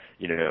and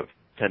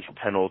potential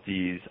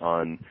penalties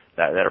on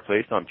that are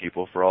placed on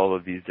people for all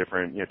of these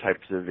different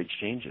types of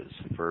exchanges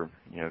for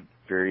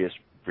various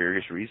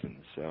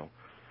reasons. So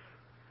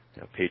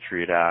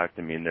Patriot Act,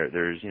 I mean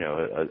there's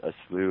a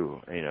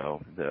slew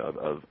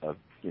of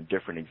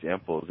different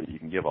examples that you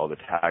can give. All the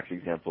tax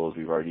examples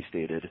we've already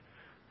stated.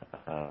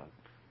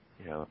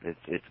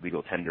 It's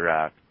Legal Tender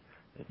Act.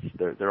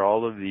 They're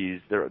all of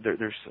these.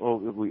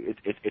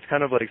 It's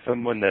kind of like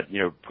someone that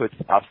puts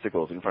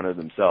obstacles in front of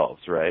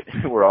themselves, right?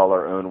 We're all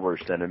our own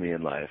worst enemy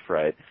in life,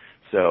 right?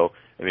 So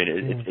I mean,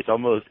 it's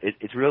almost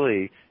it's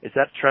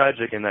that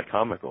tragic and that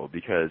comical,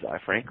 because I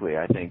think we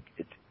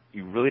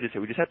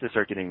just have to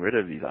start getting rid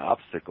of these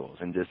obstacles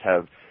and just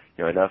have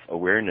enough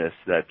awareness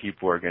that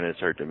people are going to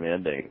start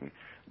demanding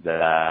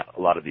that a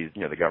lot of these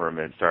the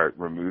government start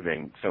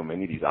removing so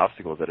many of these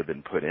obstacles that have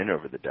been put in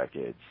over the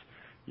decades.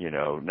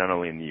 Not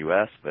only in the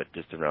U.S., but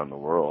just around the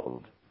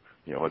world.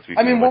 Once you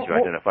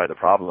identify the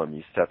problem,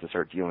 you just have to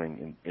start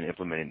dealing and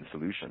implementing the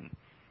solution.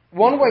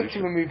 One way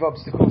to remove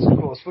obstacles, of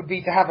course, would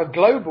be to have a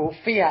global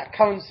fiat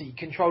currency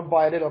controlled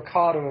by a little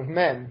cadre of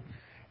men.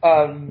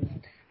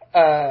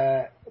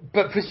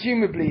 But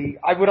presumably,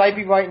 would I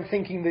be right in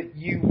thinking that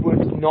you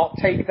would not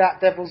take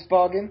that devil's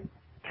bargain?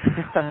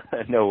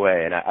 No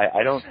way. And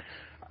I don't.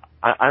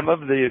 I'm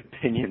of the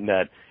opinion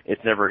that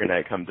it's never going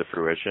to come to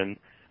fruition.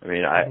 I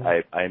mean,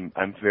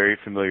 I'm very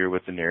familiar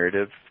with the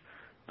narrative,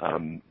 but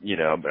maybe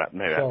not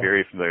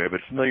very familiar, but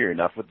familiar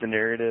enough with the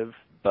narrative.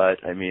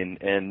 But I mean,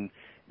 and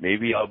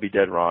maybe I'll be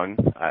dead wrong.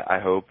 I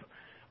hope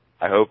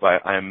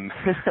I'm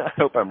I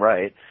hope I'm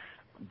right.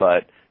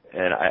 But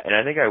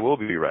I think I will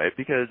be right,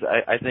 because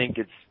I think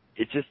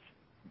it's just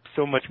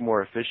so much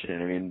more efficient.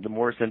 I mean, the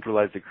more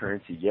centralized the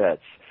currency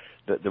gets,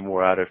 the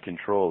more out of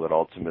control it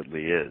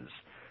ultimately is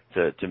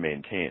to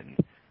maintain.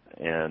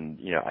 And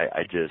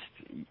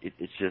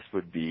it just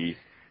would be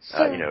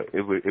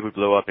it would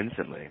blow up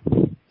instantly.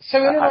 So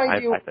in an I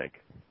think.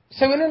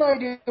 So in an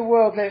ideal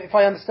world, if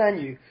I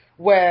understand you,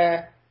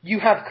 where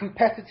you have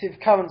competitive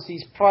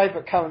currencies,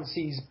 private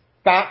currencies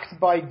backed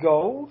by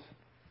gold.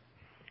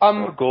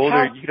 Gold,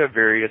 or you could have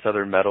various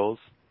other metals.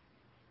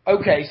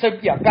 Okay, so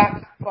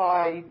backed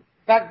by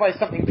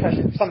something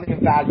precious, something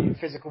of value,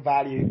 physical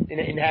value,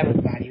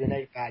 inherent value,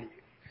 innate value.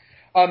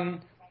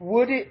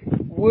 Would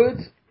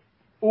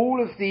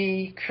all of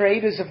the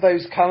creators of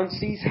those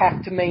currencies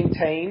have to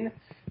maintain,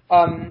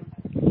 as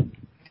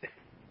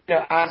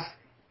their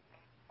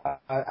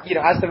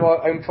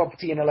own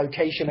property in a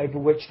location over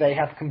which they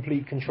have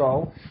complete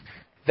control,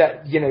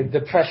 that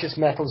the precious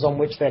metals on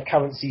which their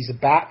currencies are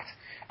backed?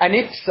 And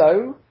if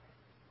so,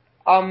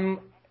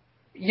 don't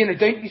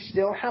you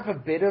still have a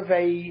bit of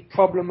a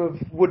problem of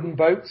wooden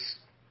boats?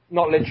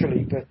 Not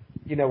literally, but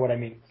you know what I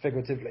mean,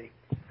 figuratively.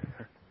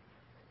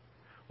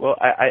 Well,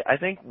 I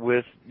think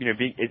with there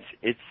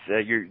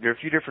are a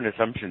few different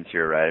assumptions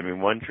here, right? I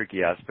mean, one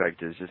tricky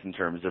aspect is just in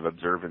terms of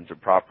observance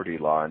of property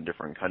law in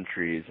different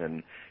countries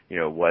and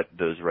what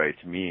those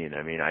rights mean.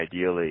 I mean,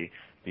 ideally,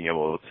 being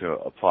able to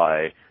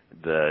apply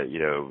the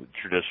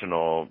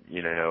traditional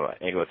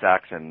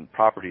Anglo-Saxon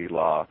property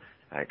law,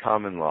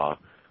 common law,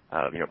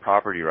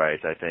 property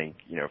rights. I think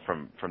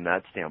from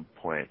that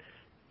standpoint,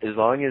 as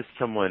long as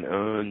someone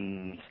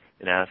owns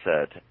an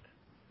asset,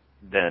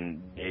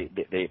 then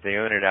they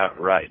own it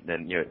outright.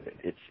 Then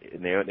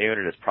they own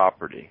it as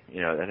property.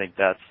 I think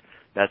that's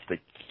the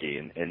key.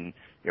 And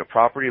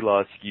property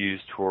law skews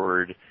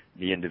toward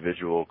the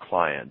individual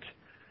client,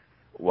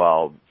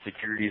 while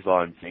securities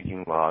law and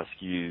banking law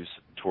skews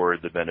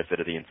toward the benefit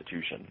of the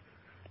institution.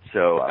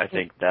 So I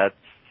think that's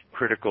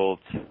critical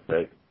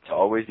to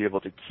always be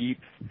able to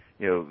keep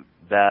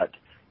that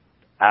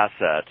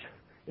asset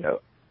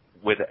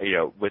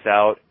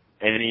without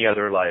any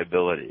other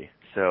liability.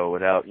 So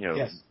without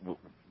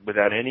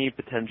without any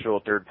potential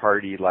third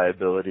party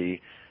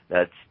liability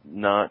that's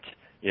not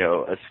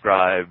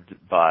ascribed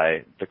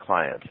by the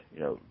client,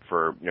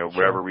 for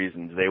whatever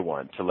reasons they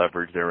want to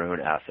leverage their own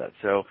assets.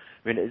 So,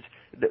 I mean, it's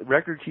the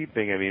record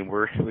keeping. I mean,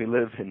 we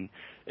live in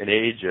an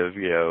age of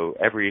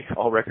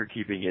all record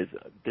keeping is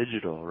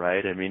digital,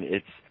 right? I mean,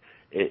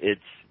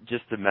 it's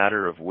just a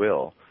matter of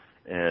will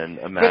and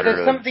a matter of. But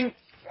there's something.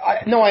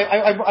 I see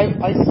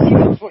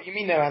that's what you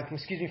mean there, Anthony.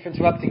 Excuse me for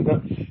interrupting,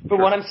 but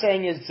what I'm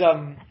saying is,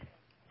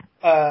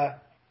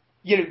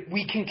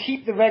 we can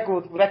keep the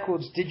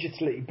records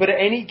digitally, but at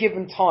any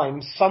given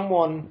time,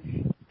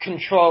 someone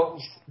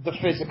controls the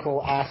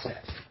physical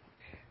asset,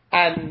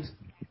 and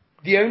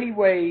the only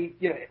way,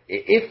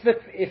 if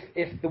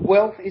the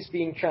wealth is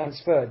being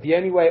transferred, the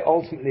only way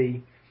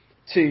ultimately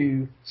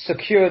to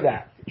secure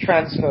that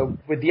transfer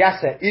with the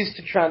asset is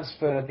to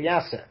transfer the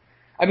asset.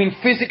 I mean,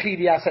 physically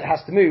the asset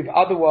has to move,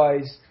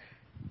 otherwise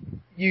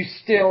you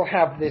still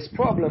have this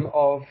problem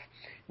of,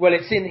 well,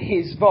 it's in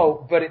his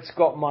vault, but it's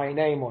got my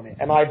name on it,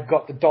 and I've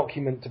got the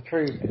document to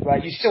prove it,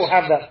 right? You still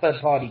have that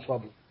third-party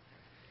problem.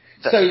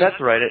 That's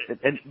right,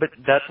 but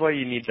that's why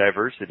you need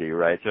diversity,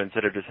 right? So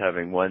instead of just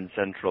having one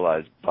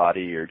centralized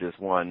body or just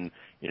one,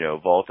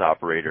 vault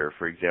operator,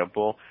 for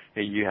example,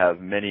 you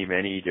have many,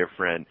 many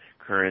different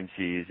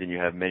currencies, and you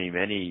have many,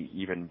 many,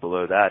 even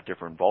below that,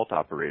 different vault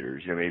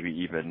operators. Maybe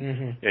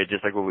even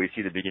just like what we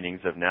see the beginnings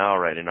of now,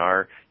 right? In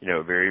our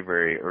very,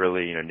 very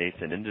early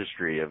nascent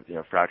industry of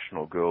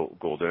fractional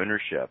gold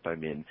ownership. I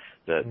mean,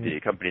 the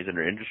companies in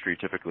our industry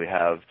typically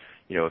have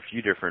a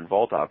few different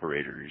vault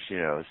operators.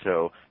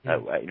 So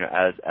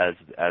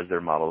as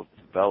their models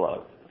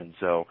develop, and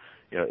so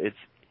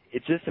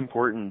it's just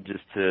important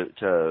just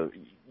to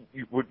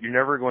we're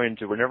never going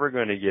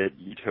to get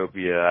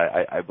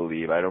utopia. I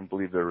believe. I don't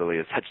believe there really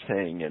is such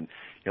thing, and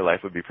life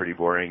would be pretty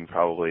boring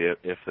probably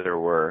if there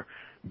were.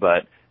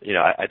 But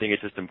I think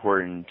it's just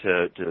important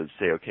to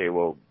say, okay,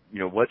 well,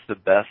 what's the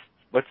best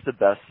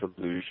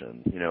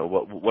solution?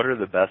 What are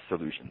the best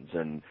solutions,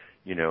 and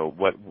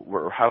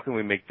how can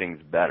we make things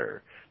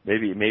better?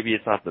 Maybe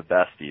it's not the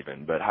best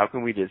even, but how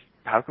can we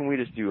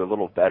just do a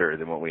little better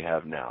than what we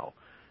have now?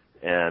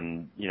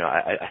 And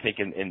I think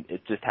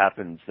it just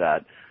happens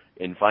that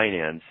in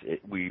finance,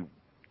 it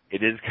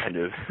is kind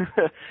of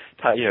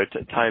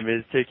time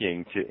is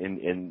ticking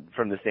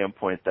from the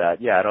standpoint that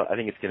I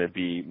think it's going to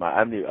be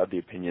I'm of the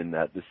opinion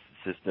that this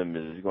system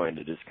is going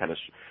to just kind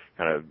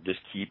of just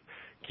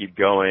keep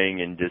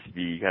going and just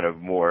be kind of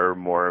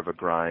more of a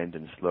grind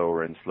and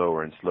slower and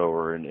slower and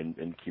slower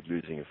and keep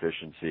losing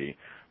efficiency,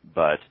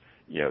 but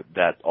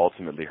that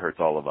ultimately hurts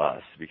all of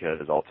us, because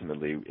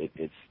ultimately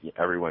it's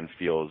everyone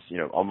feels,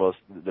 almost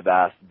the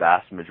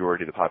vast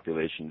majority of the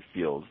population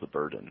feels the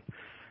burden.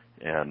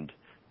 And,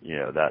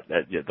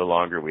 that the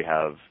longer we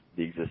have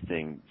the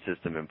existing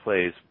system in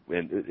place,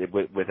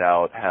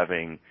 without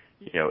having,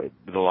 the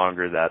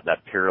longer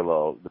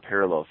the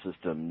parallel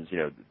systems,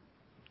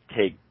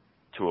 take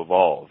to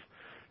evolve,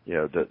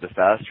 the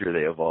faster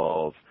they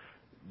evolve,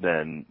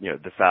 then,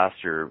 the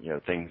faster,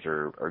 things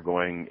are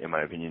going, in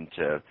my opinion,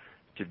 to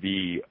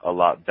be a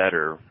lot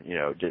better,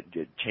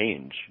 to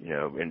change,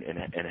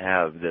 and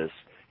have this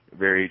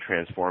very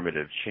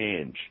transformative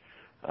change,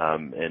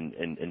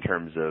 in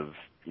terms of,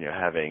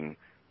 having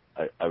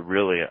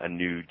a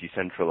new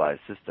decentralized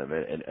system,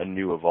 and a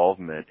new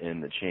evolvement in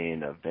the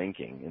chain of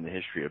banking, in the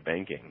history of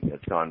banking.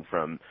 It's gone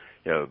from,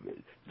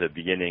 the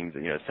beginnings,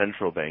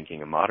 central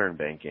banking and modern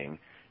banking,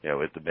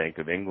 with the Bank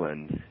of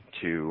England,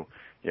 to,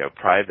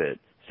 private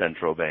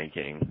central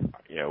banking,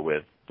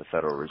 with the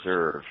Federal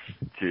Reserve,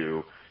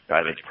 to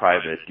I think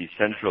private,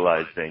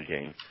 decentralized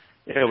banking,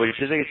 which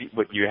I think is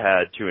what you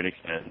had to an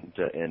extent,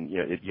 and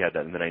you had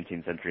that in the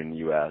 19th century in the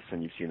U.S.,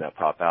 and you've seen that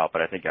pop out.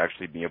 But I think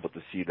actually being able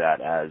to see that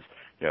as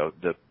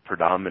the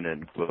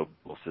predominant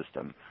global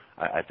system,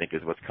 I think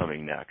is what's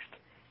coming next.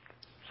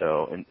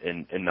 So,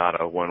 and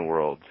not a one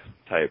world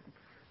type,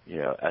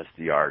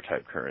 SDR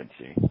type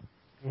currency.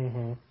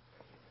 Mm-hmm.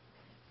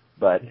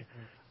 But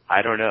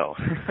I don't know.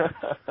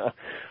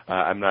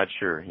 I'm not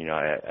sure.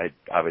 I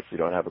obviously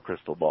don't have a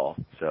crystal ball,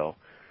 so.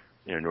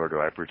 Nor do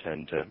I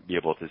pretend to be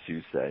able to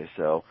soothsay.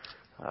 So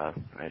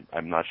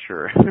I'm not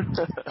sure.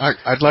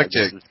 I'd like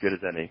to. As good as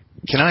any.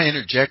 Can I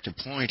interject a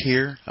point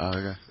here?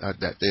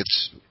 That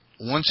it's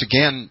once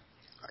again,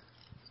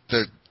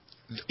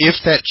 if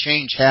that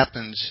change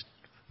happens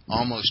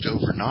almost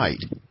overnight,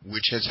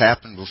 which has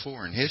happened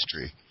before in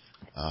history,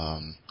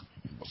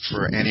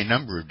 for any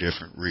number of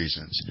different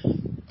reasons,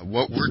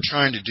 what we're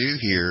trying to do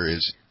here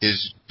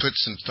is put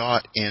some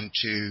thought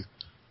into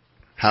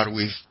how do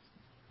we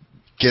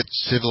get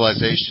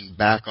civilization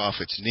back off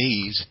its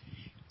knees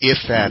if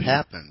that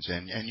happens.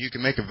 And you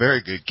can make a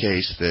very good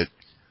case that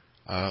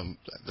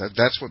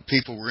that's what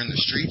people were in the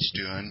streets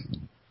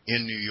doing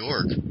in New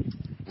York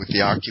with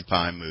the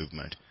Occupy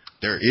movement.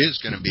 There is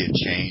going to be a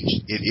change.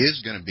 It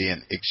is going to be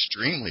an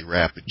extremely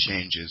rapid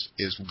change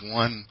is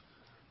one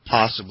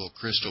possible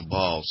crystal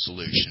ball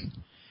solution.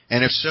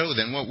 And if so,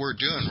 then what we're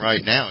doing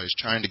right now is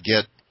trying to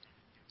get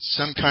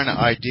some kind of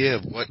idea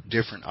of what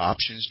different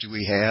options do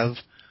we have.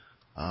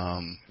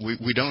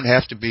 We don't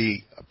have to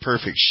be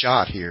perfect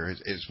shot here,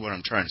 is what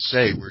I'm trying to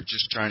say. We're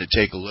just trying to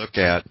take a look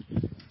at,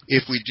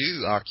 if we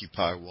do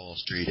occupy Wall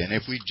Street, and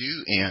if we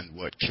do end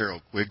what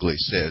Carroll Quigley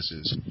says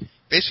is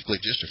basically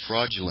just a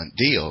fraudulent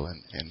deal,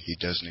 and he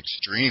does an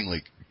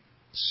extremely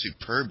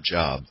superb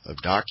job of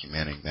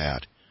documenting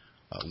that.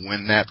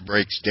 When that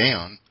breaks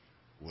down,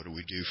 what do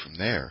we do from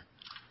there?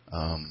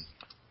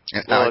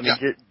 Well,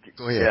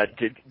 go ahead.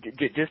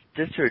 Yeah,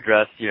 just to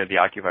address, the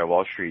Occupy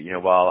Wall Street,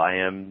 while I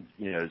am,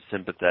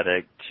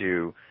 sympathetic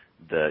to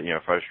the,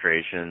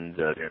 frustrations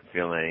of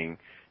feeling,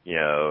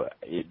 the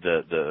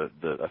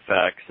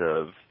effects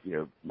of,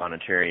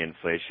 monetary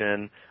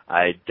inflation,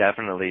 I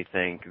definitely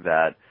think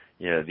that,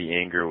 the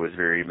anger was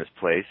very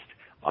misplaced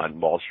on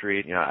Wall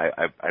Street.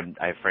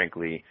 I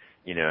frankly,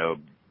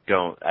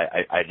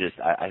 I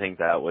think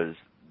that was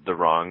the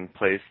wrong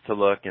place to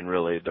look, and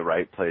really the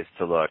right place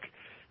to look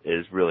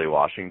is really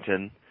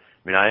Washington.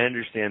 I mean, I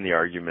understand the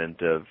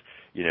argument of,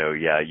 you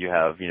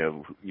have,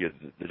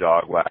 the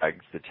dog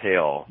wags the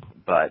tail,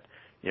 but,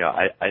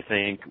 I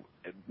think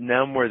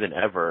now more than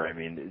ever, I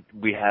mean,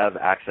 we have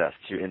access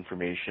to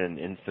information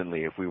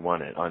instantly if we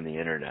want it on the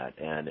internet,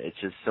 and it's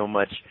just so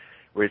much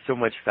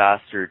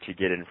faster to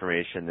get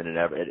information than it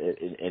ever,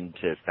 and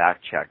to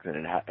fact check than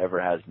it ever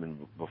has been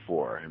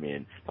before. I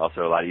mean,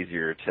 also a lot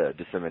easier to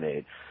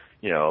disseminate,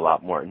 a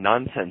lot more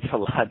nonsense, a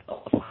lot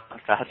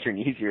faster and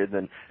easier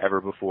than ever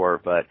before.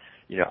 But,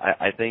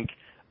 I think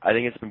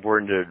it's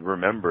important to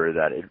remember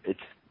that it's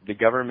the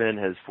government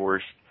has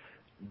forced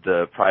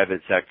the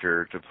private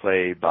sector to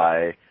play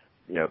by,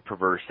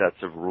 perverse sets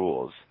of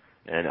rules.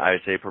 And I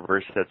say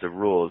perverse sets of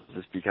rules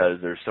just because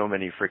there's so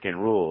many freaking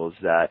rules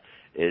that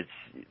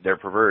they're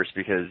perverse,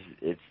 because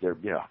they're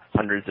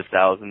hundreds of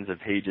thousands of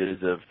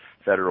pages of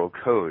federal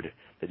code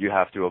that you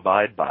have to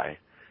abide by.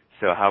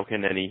 So how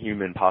can any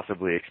human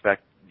possibly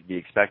be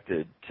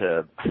expected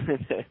to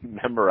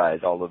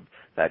memorize all of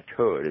that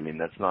code? I mean,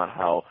 that's not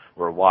how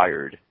we're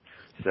wired.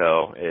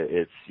 So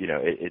it's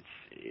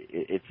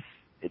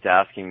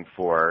asking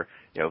for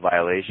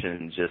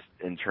violations just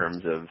in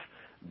terms of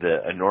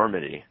the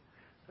enormity.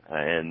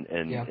 And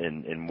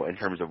in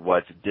terms of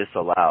what's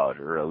disallowed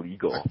or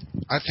illegal.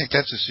 I think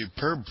that's a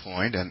superb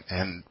point,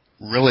 and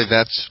really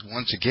that's,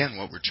 once again,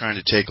 what we're trying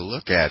to take a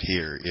look at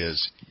here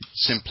is,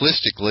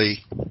 simplistically,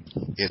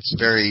 it's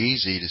very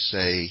easy to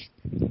say,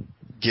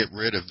 get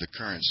rid of the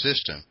current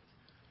system,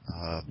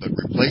 but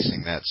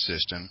replacing that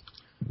system,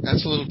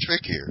 that's a little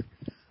trickier.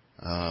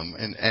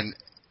 And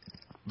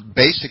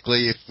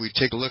basically, if we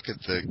take a look at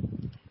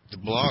the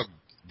blog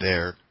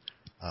there,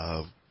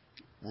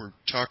 we're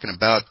talking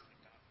about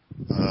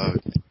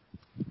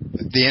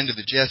the end of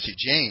the Jesse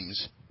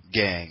James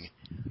gang.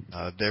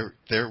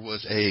 There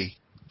was a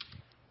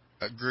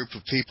group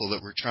of people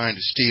that were trying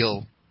to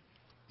steal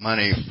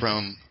money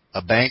from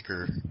a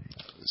banker,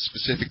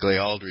 specifically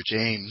Aldrich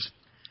Ames.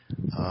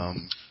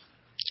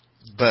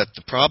 But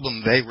the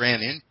problem they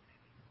ran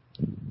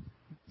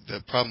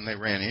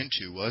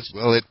into was,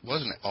 well, it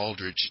wasn't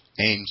Aldrich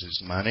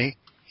Ames's money.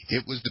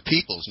 It was the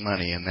people's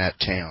money in that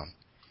town.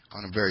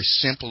 On a very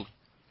simple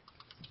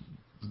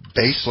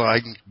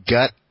baseline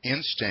gut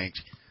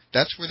instinct,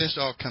 that's where this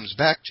all comes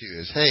back to,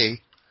 is,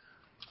 hey,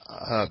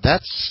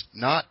 that's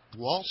not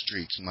Wall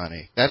Street's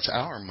money. That's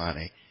our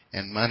money,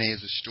 and money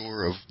is a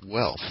store of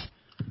wealth.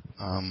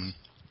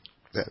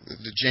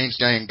 The James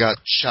gang got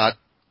shot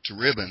to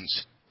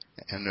ribbons,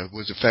 and it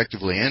was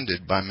effectively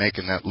ended by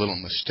making that little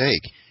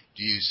mistake.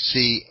 Do you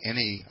see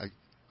any...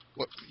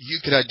 you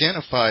could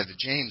identify the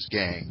James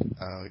gang.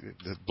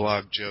 The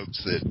blog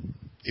jokes that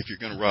if you're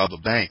going to rob a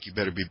bank, you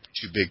better be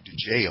too big to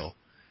jail.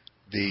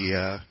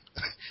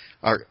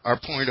 Our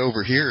point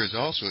over here is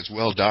also, it's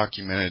well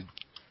documented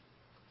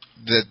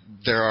that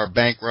there are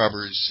bank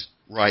robbers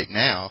right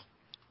now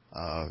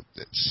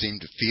that seem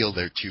to feel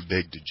they're too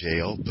big to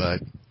jail,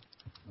 but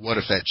what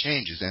if that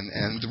changes?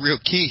 And the real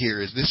key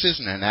here is, this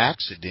isn't an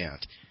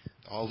accident.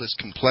 All this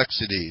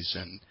complexities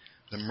and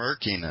the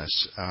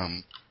murkiness,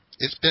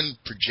 it's been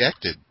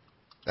projected.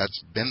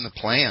 That's been the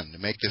plan, to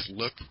make this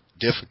look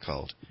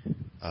difficult.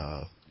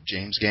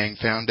 James gang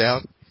found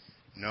out,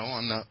 no,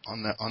 on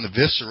the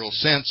visceral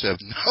sense of,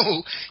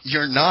 no,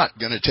 you're not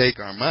going to take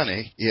our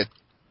money. It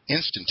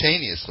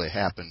instantaneously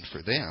happened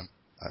for them.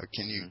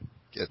 Can you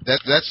get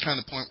that? That's kind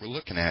of the point we're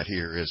looking at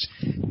here. Is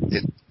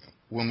it,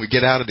 when we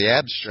get out of the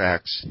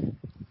abstracts,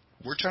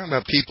 we're talking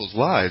about people's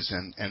lives.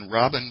 And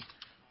Robin,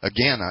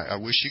 again, I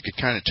wish you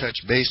could kind of touch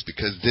base,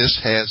 because this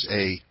has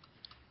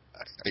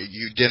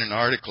you did an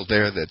article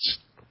there that's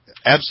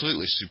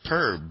absolutely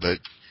superb, but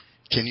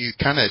can you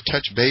kind of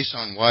touch base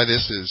on why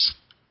this is,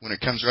 when it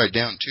comes right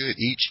down to it,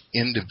 each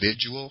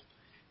individual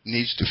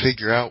needs to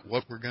figure out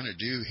what we're going to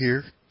do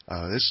here?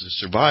 This is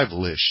a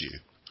survival issue.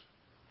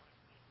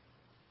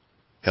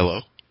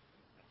 Hello?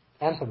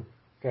 Anthony,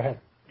 go ahead.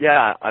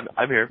 Yeah,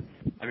 I'm here.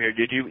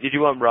 Did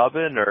you want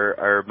Robin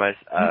or my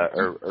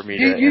or me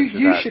to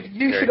answer that?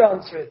 You should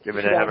answer it. You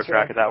want me to have a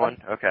crack at that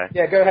one? Okay.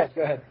 Yeah, go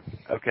ahead.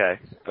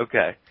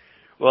 Okay.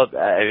 Well,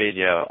 I mean,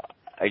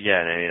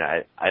 again, I mean,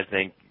 I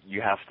think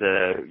you have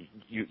to,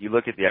 you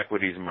look at the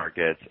equities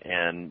markets,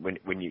 and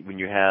when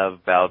you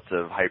have bouts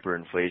of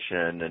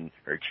hyperinflation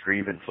or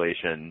extreme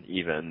inflation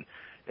even,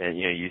 and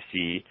you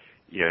see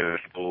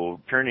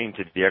people turning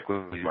to the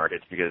equity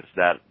markets because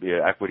that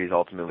equities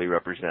ultimately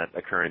represent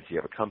a currency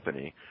of a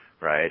company,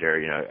 right? Or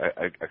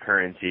a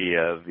currency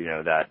of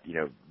that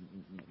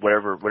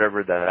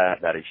whatever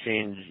that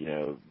exchange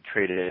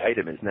traded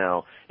item is.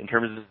 Now, in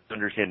terms of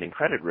understanding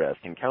credit risk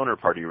and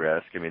counterparty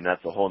risk, I mean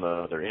that's a whole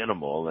other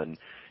animal, and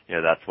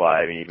that's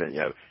why even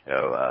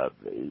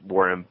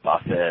Warren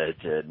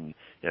Buffett and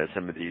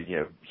some of these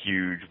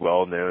huge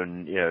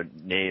well-known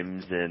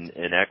names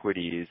in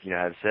equities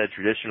have said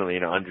traditionally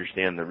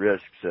understand the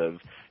risks of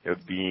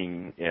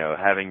being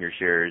having your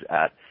shares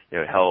at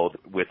held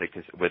with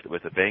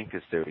a bank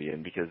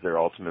custodian, because there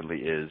ultimately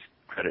is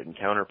credit and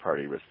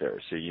counterparty risk there.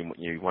 So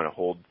you want to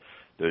hold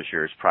those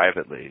shares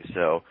privately.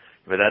 So,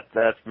 but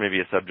that's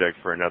maybe a subject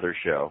for another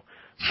show.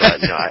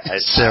 But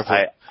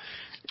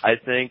I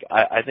think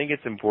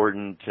it's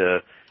important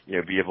to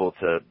be able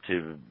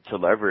to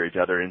leverage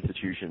other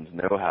institutions'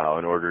 know-how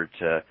in order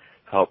to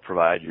help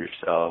provide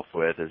yourself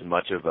with as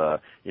much of a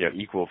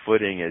equal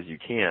footing as you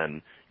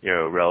can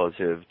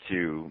relative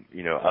to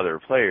other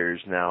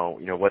players. Now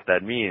what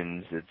that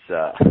means, it's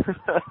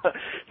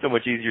so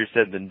much easier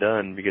said than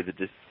done, because it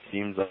just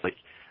seems like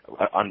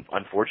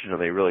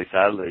unfortunately, really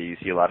sadly, you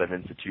see a lot of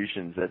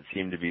institutions that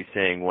seem to be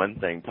saying one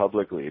thing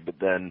publicly, but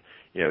then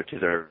to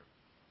their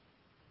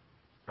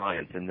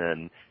clients, and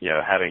then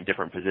having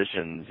different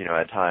positions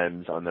at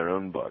times on their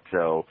own book.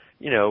 So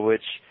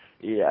which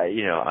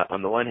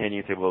on the one hand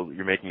you say, well,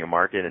 you're making a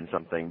market in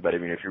something, but I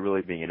mean if you're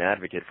really being an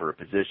advocate for a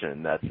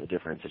position, that's a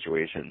different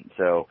situation.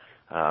 So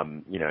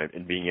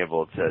and being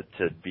able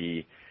to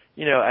be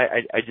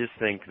I just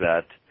think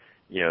that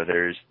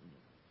there's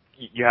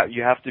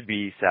you have to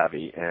be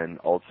savvy, and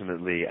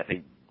ultimately I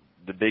think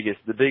the big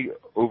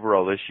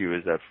overall issue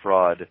is that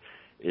fraud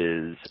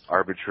is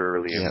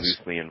arbitrarily and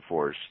loosely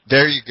enforced.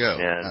 There you go.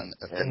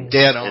 And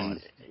dead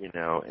on.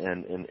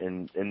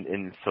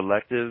 And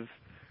selective,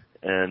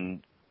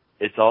 and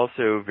it's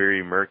also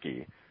very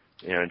murky,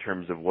 in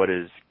terms of what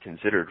is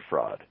considered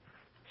fraud.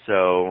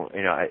 So,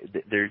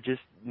 there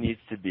just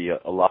needs to be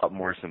a lot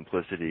more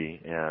simplicity,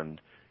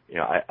 and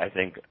I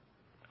think,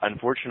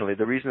 unfortunately,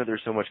 the reason that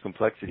there's so much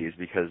complexity is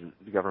because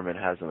the government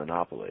has a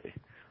monopoly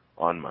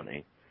on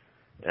money,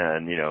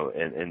 and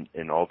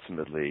and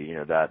ultimately,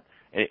 that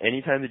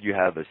anytime that you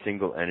have a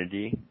single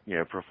entity,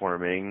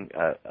 performing,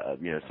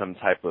 some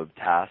type of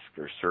task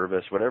or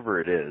service, whatever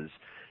it is,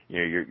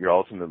 you're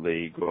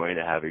ultimately going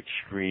to have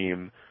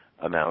extreme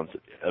amounts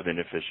of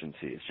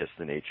inefficiency. It's just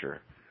the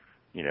nature,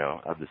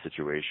 of the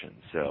situation.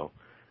 So,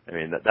 I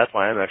mean, that's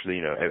why I'm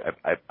actually,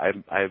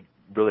 I'm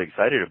really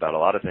excited about a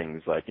lot of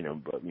things like,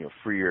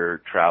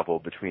 freer travel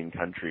between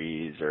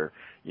countries, or,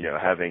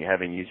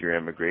 having easier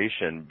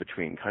immigration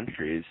between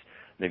countries.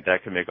 I think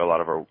that can make a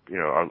lot of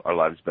our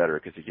lives better,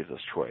 because it gives us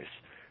choice.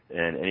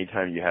 And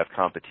anytime you have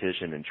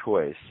competition and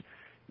choice,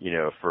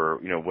 for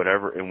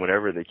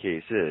whatever the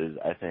case is,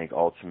 I think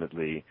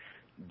ultimately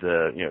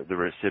the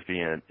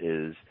recipient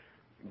is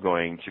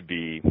going to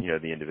be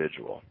the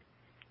individual,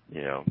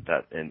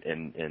 that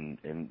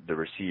and the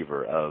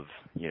receiver of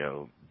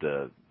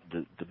the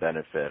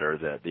benefit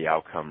or the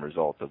outcome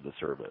result of the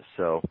service.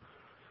 So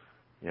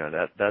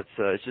that's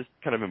it's just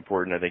kind of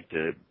important, I think,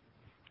 to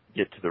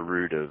get to the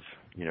root of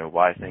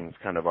why things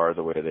kind of are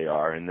the way they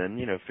are, and then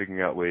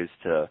figuring out ways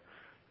to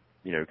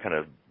kind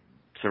of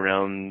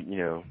surround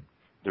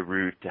the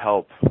root to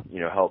help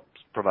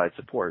provide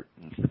support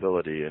and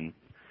stability, and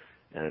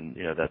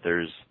that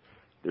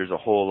there's a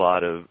whole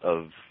lot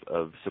of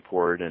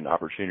support and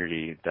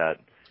opportunity that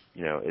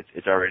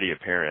it's already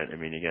apparent. I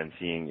mean, again,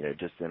 seeing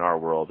just in our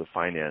world of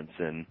finance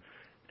and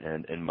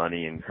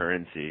money and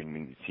currency, I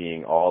mean,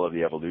 seeing all of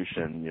the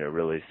evolution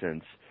really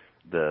since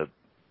the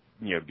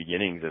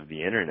beginnings of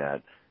the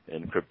internet,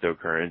 and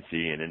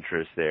cryptocurrency and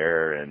interest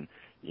there, and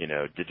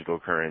digital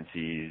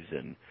currencies,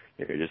 and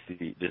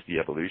just the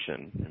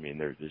evolution. I mean,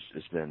 there's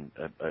just been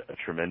a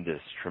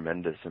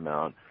tremendous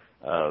amount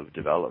of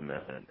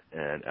development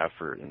and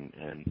effort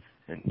and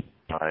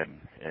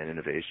time and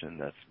innovation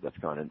that's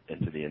gone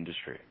into the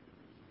industry.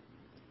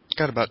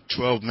 Got about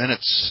 12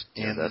 minutes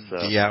in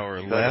the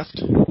hour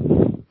left.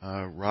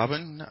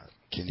 Robin,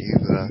 can you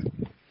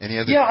any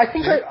other? Yeah, I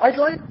think I'd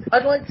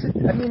like to.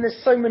 I mean,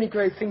 there's so many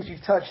great things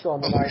you've touched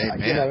on, and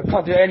I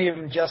can't do any of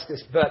them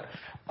justice. But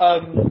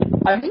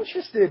I'm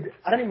interested.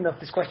 I don't even know if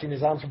this question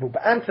is answerable.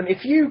 But Anthony,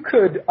 if you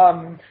could,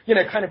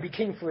 kind of be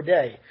king for a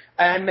day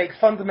and make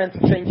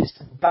fundamental changes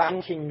to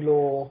banking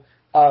law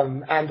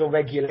and or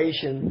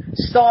regulation,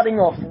 starting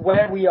off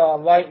where we are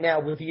right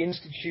now with the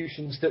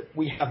institutions that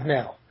we have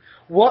now.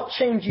 What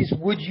changes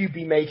would you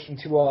be making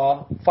to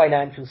our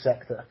financial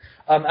sector?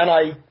 And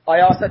I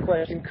asked that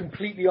question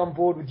completely on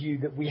board with you,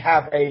 that we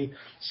have a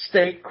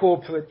state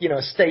corporate,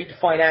 state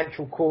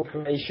financial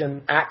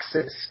corporation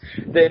axis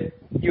that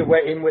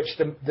in which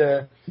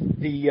the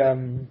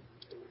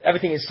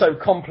everything is so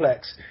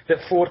complex that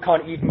fraud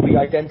can't even be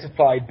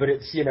identified, but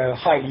it's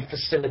highly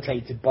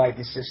facilitated by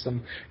this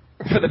system.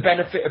 for the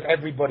benefit of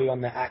everybody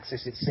on that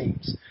axis, it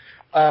seems.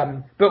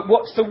 But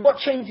what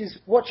changes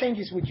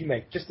would you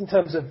make, just in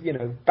terms of the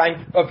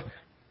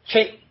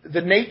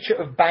nature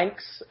of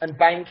banks and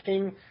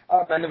banking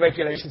and the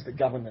regulations that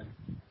govern them?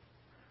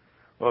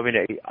 Well, I mean,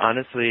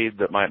 honestly,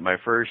 my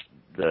first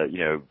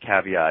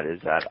caveat is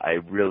that I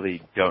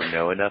really don't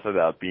know enough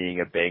about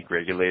being a bank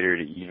regulator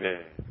to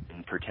even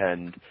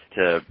pretend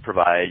to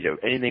provide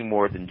anything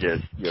more than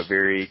just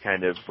very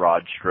kind of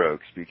broad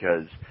strokes,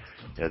 because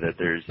that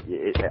there's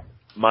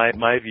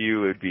my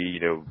view would be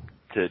to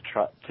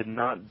try to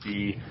not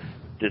be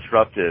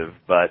disruptive,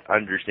 but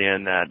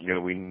understand that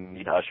we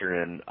need to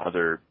usher in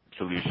other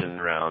solutions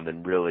around,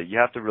 and really you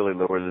have to really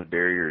lower the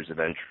barriers of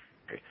entry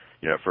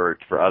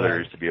for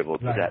others to be able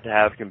to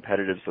have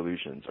competitive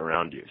solutions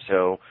around you.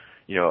 So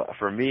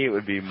for me it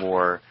would be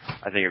more,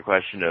 I think, a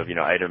question of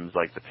items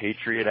like the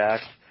Patriot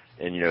Act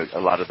and a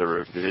lot of the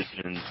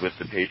revisions with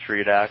the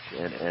Patriot Act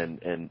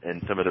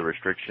and some of the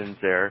restrictions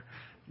there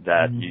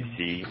that you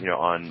see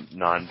on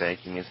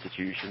non-banking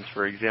institutions,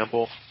 for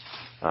example.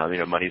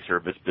 Money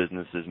service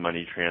businesses,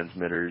 money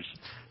transmitters,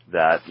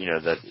 that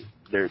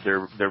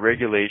they're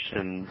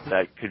regulations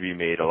that could be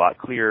made a lot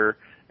clearer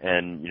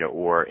and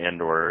or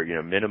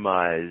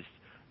minimized,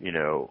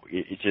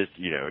 it just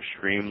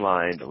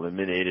streamlined,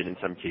 eliminated in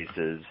some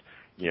cases.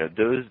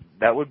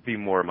 That would be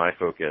more my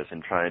focus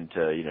in trying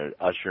to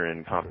usher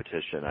in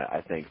competition.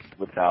 I think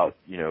without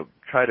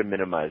try to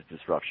minimize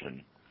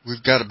disruption.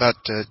 We've got about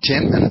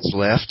 10 minutes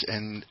left,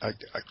 and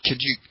could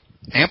you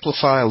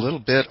amplify a little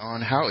bit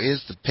on how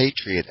is the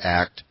Patriot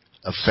Act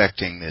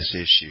affecting this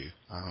issue?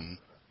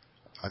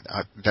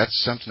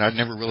 That's something I'd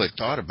never really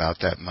thought about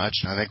that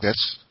much, and I think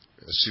that's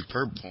a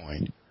superb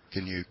point.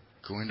 Can you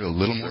go into a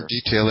little more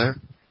detail there?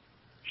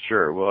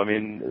 Sure. Well, I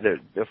mean,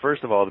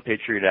 first of all, the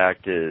Patriot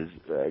Act is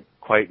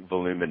quite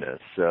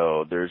voluminous,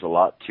 so there's a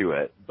lot to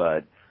it,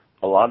 but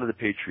a lot of the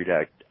Patriot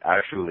Act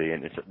actually,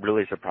 and it's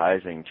really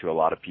surprising to a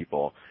lot of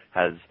people,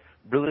 has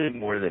really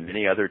more than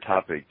any other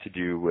topic to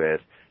do with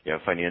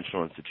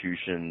financial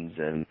institutions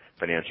and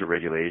financial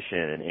regulation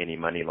and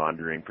anti-money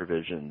laundering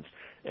provisions.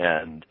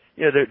 And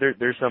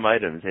there's some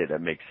items that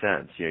make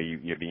sense.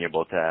 You being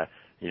able to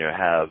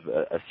have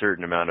a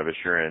certain amount of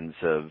assurance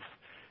of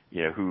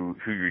who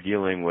you're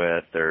dealing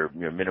with, or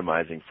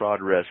minimizing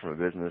fraud risk from a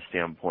business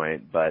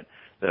standpoint. But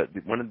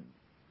one of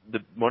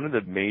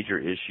the major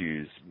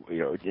issues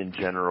in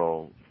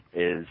general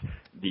is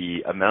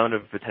the amount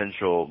of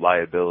potential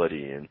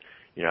liability, and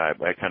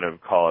I kind of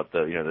call it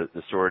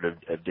the sword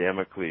of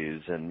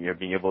Damocles, and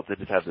being able to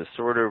just have this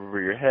sword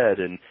over your head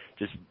and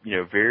just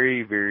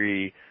very,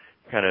 very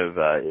kind of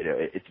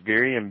it's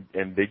very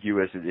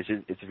ambiguous.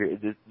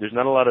 There's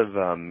not a lot of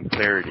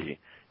clarity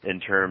in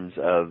terms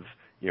of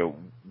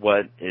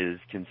what is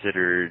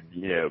considered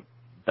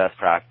best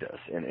practice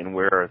and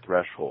where are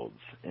thresholds,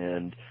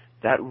 and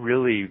that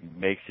really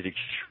makes it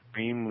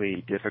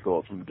extremely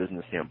difficult from a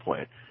business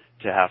standpoint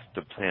to have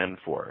to plan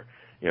for.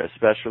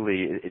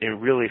 Especially it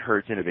really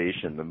hurts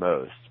innovation the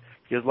most,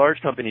 because large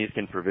companies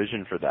can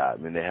provision for that. I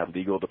mean, they have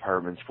legal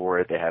departments for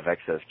it. They have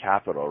excess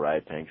capital,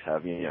 right? Banks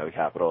have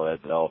capital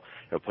that they'll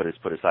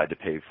put aside to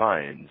pay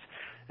fines.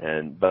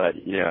 But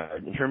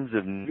in terms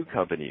of new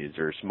companies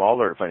or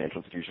smaller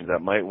financial institutions that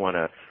might want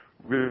to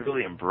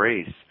really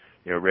embrace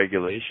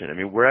regulation, I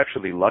mean, we're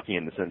actually lucky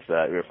in the sense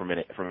that from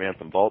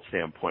Anthem Vault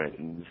standpoint,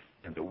 and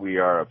that we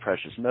are a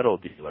precious metal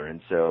dealer,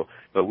 and so,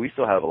 but we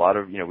still have a lot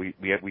of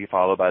we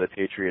follow by the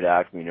Patriot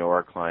Act. We know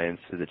our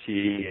clients to the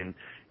T, and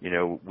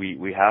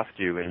we have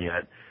to, and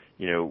yet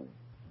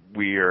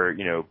we are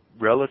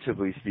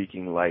relatively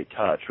speaking light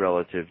touch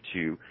relative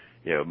to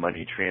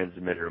money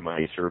transmitter,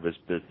 money service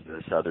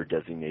business, other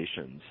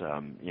designations,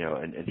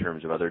 in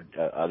terms of other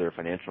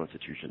financial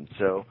institutions.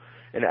 So,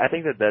 and I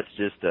think that that's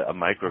just a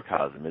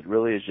microcosm. It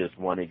really is just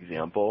one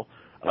example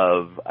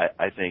of,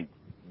 I think,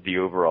 the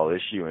overall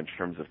issue in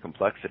terms of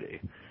complexity.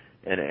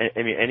 And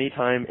I mean,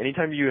 anytime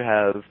you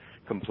have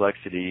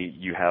complexity,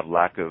 you have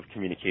lack of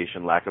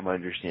communication, lack of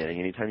understanding.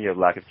 Anytime you have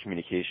lack of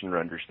communication or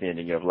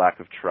understanding, you have lack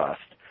of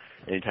trust.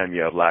 Anytime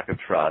you have lack of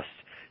trust,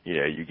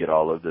 you get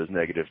all of those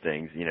negative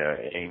things,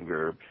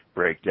 anger,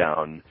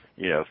 breakdown,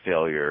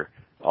 failure,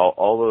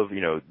 all of,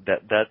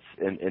 that's,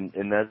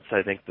 and that's,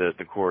 I think,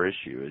 the core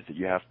issue is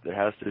that there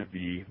has to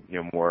be,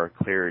 more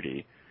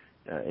clarity,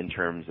 in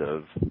terms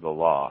of the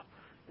law.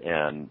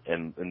 And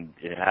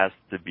it has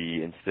to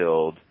be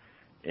instilled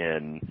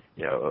in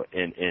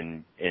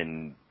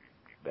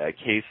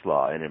case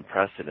law and in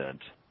precedent,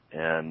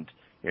 and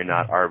you're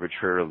not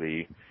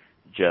arbitrarily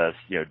just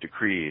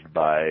decreed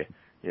by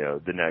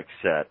the next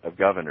set of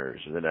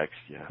governors or the next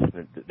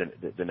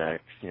the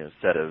next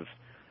set of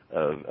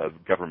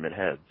government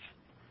heads.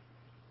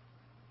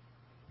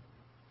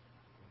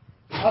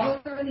 Are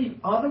there any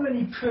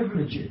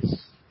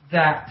privileges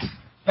that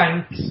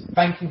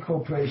banking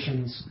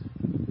corporations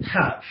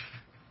have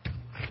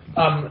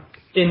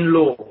in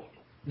law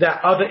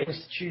that other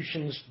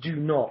institutions do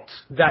not,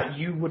 that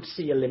you would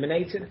see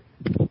eliminated?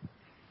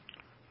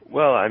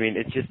 Well, I mean,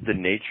 it's just the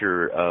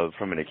nature of,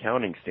 from an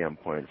accounting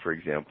standpoint, for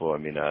example, I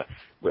mean,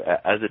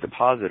 as a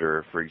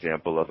depositor, for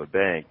example, of a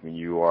bank, I mean,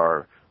 you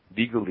are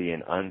legally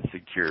an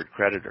unsecured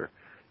creditor.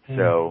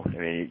 So, I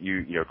mean,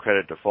 your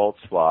credit default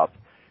swap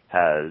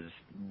has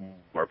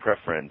more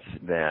preference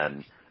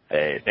than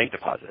a bank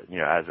deposit,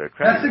 as a creditor.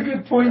 That's a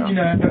good point,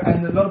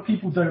 and a lot of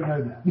people don't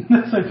know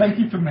that. So thank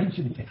you for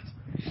mentioning it.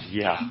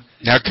 Yeah.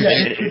 Now,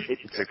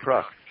 it's a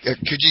crux.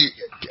 Could you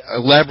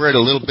elaborate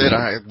a little bit?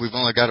 We've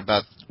only got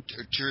about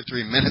 2 or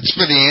 3 minutes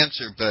for the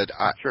answer, but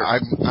Sure.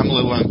 I'm a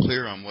little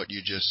unclear on what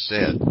you just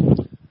said.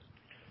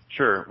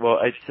 Sure. Well,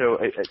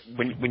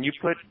 when you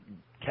put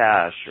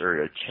cash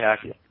or a check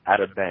at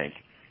a bank,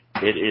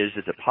 it is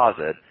a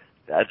deposit.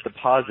 That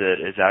deposit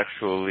is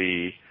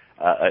actually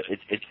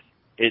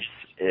it's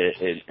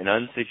an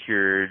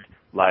unsecured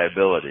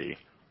liability,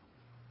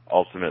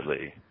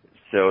 ultimately.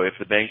 So if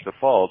the bank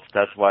defaults,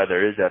 that's why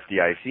there is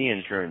FDIC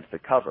insurance to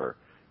cover,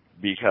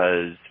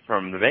 because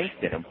from the bank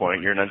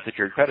standpoint, you're an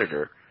unsecured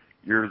creditor.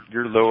 You're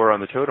lower on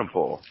the totem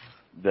pole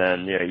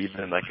than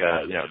even like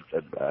a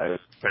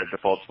credit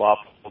default swap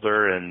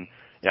holder. And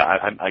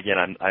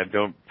I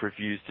don't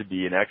profuse to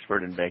be an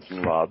expert in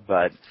banking law,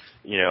 but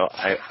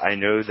I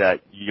know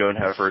that you don't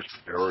have first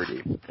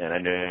priority, and I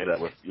know that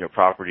with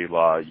property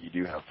law you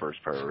do have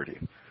first priority.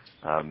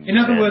 In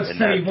other words,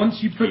 Terry, once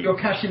you put your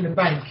cash in the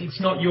bank, it's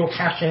not your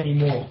cash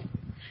anymore.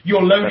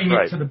 You're loaning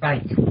it to the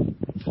bank.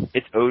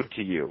 It's owed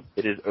to you.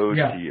 It is owed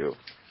to you.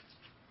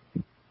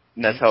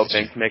 And that's how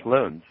banks make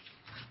loans.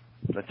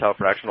 That's how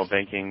fractional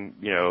banking,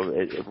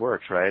 it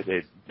works, right?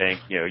 They bank,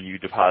 you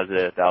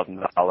deposit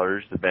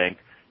 $1,000, the bank,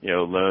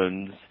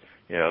 loans,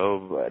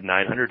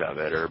 900 of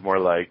it, or more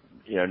like,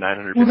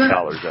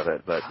 $950 of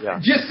it. But yeah.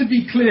 Just to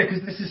be clear,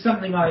 because this is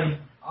something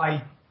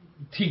I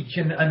teach,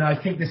 and I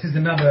think this is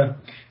another,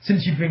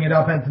 since you bring it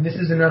up, Anthony, this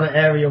is another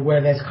area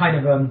where there's kind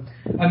of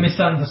a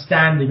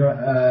misunderstanding,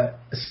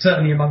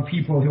 certainly among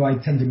people who I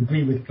tend to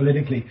agree with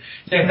politically.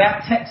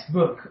 That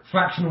textbook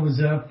fractional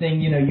reserve thing,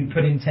 you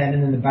put in 10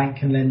 and then the bank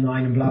can lend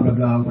 9 and blah, blah,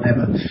 blah,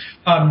 whatever.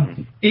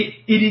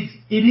 It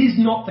is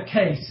not the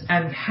case,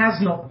 and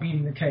has not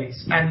been the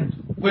case, and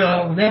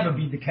will never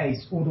be the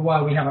case all the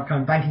while we have our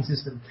current banking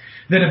system,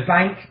 that a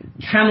bank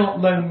cannot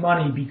loan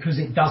money because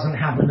it doesn't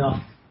have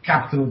enough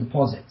capital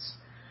deposits.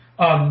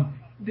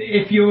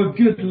 If you're a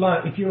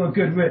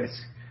good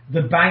risk,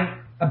 a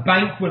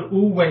bank will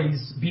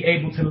always be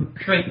able to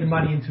create the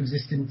money into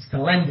existence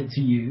to lend it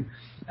to you,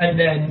 and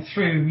then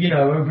through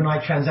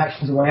overnight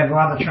transactions or whatever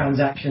other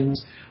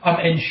transactions,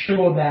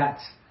 ensure that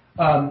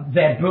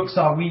their books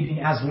are reading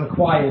as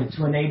required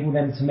to enable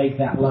them to make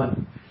that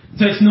loan.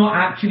 So it's not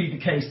actually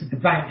the case that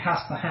the bank has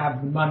to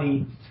have the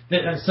money,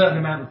 a certain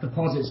amount of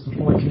deposits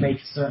before it can make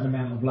a certain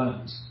amount of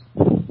loans.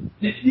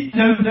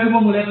 No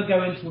one will ever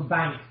go into a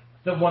bank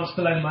that wants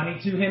to loan money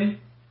to him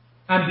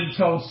and be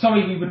told,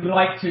 sorry, we would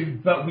like to,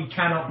 but we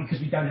cannot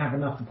because we don't have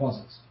enough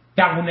deposits.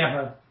 That will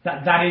never,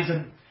 that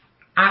isn't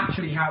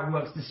actually how it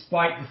works,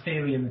 despite the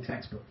theory in the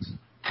textbooks.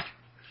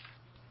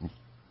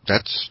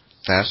 That's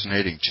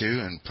fascinating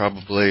too, and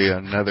probably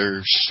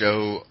another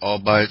show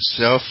all by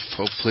itself.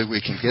 Hopefully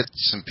we can get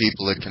some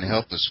people that can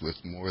help us with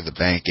more of the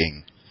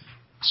banking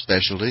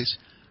specialties.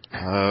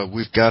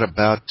 We've got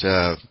about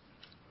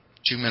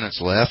 2 minutes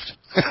left.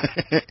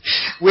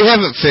 We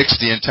haven't fixed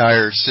the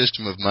entire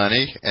system of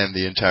money and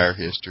the entire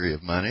history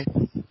of money.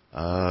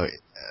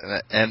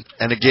 And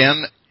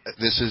again,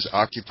 this is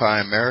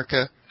Occupy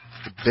America.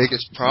 The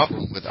biggest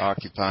problem with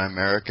Occupy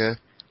America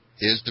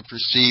is the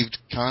perceived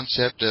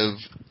concept of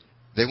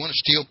they want to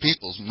steal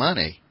people's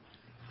money.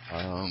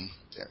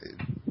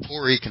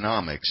 Poor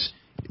economics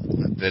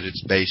that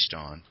it's based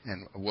on.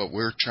 And what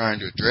we're trying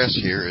to address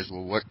here is,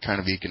 well, what kind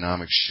of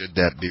economics should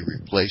that be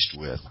replaced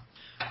with?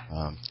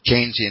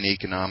 Keynesian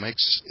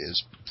economics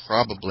is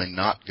probably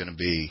not going to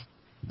be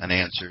an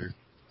answer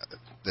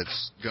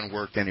that's going to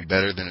work any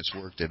better than it's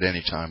worked at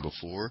any time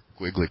before.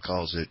 Quigley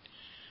calls it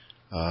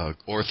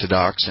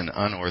orthodox and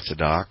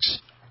unorthodox.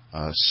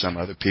 Some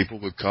other people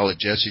would call it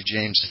Jesse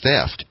James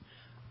theft.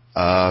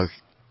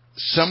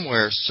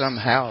 Somewhere,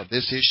 somehow,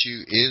 this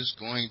issue is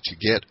going to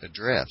get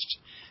addressed.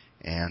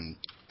 And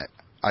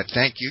I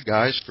thank you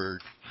guys for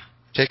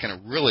taking a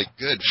really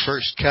good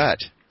first cut.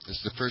 This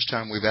is the first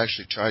time we've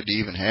actually tried to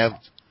even have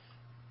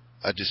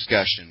a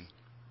discussion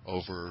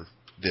over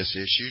this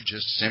issue,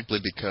 just simply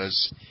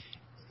because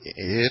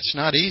it's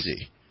not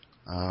easy.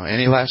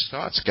 Any last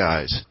thoughts,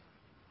 guys?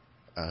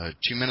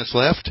 2 minutes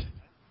left.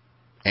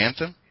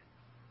 Anthem?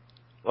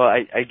 Well,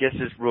 I guess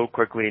just real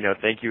quickly,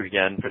 thank you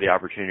again for the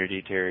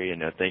opportunity, Terry,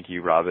 and thank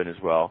you, Robin, as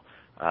well.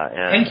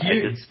 And thank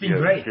you. It's been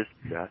great.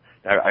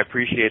 I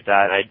appreciate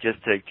that.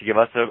 Just to give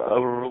us a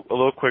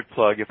little quick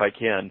plug, if I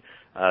can.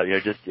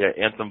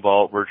 Anthem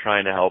Vault, we're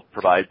trying to help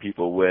provide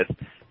people with,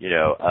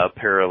 a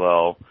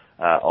parallel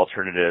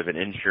alternative and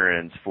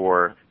insurance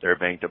for their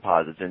bank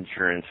deposits,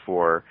 insurance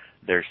for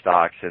their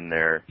stocks and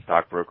their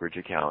stock brokerage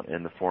account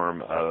in the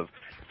form of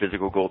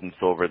physical gold and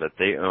silver that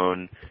they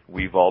own.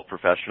 We vault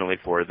professionally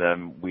for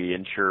them. We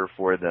insure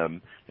for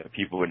them.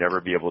 People would never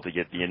be able to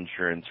get the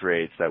insurance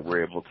rates that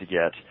we're able to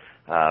get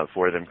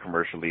for them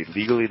commercially.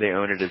 Legally, they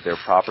own it as their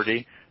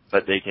property,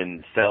 but they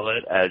can sell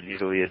it as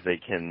easily as they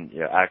can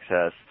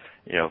access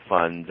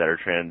funds that are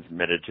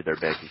transmitted to their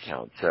bank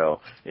account.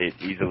 So they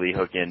easily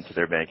hook into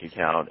their bank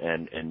account,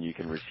 and you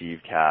can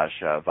receive cash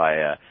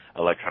via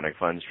electronic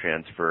funds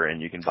transfer,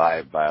 and you can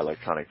buy by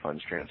electronic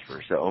funds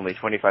transfer. So only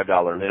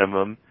 $25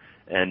 minimum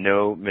and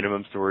no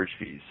minimum storage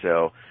fees.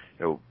 So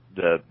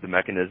the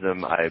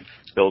mechanism, I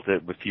built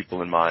it with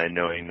people in mind,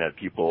 knowing that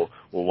people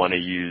will want to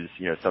use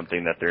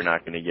something that they're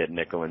not going to get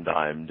nickel and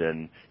dimed,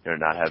 and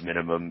not have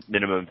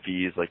minimum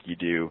fees like you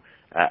do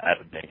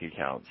at a bank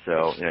account.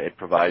 So it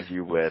provides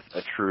you with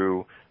a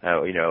true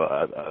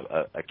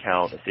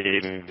account, a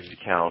savings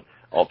account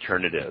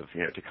alternative,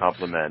 to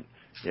complement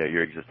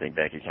your existing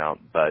bank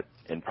account, but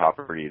in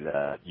property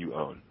that you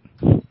own.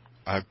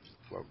 I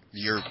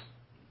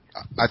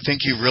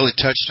think you really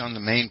touched on the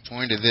main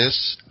point of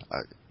this,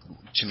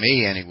 to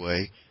me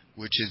anyway,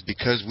 which is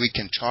because we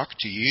can talk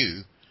to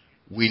you,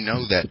 we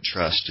know that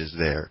trust is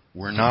there.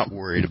 We're not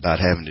worried about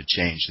having to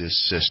change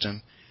this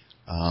system.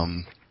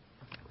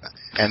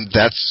 And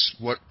that's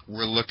what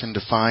we're looking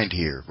to find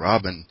here.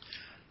 Robin,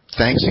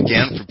 thanks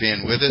again for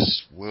being with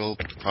us. We'll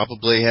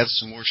probably have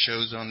some more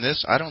shows on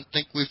this. I don't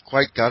think we've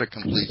quite got a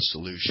complete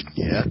solution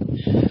yet.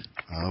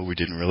 We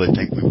didn't really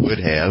think we would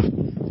have.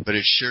 But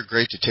it's sure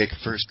great to take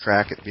a first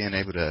crack at being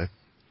able to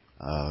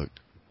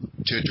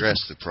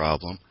address the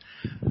problem.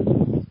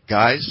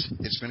 Guys,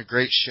 it's been a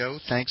great show.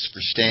 Thanks for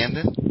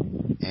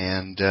standing.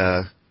 And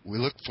we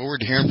look forward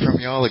to hearing from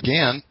you all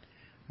again.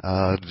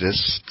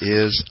 This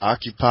is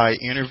Occupy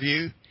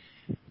Interview.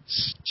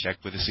 Check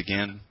with us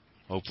again.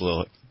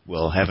 Hopefully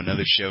we'll have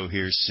another show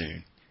here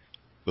soon.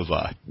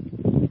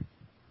 Bye-bye.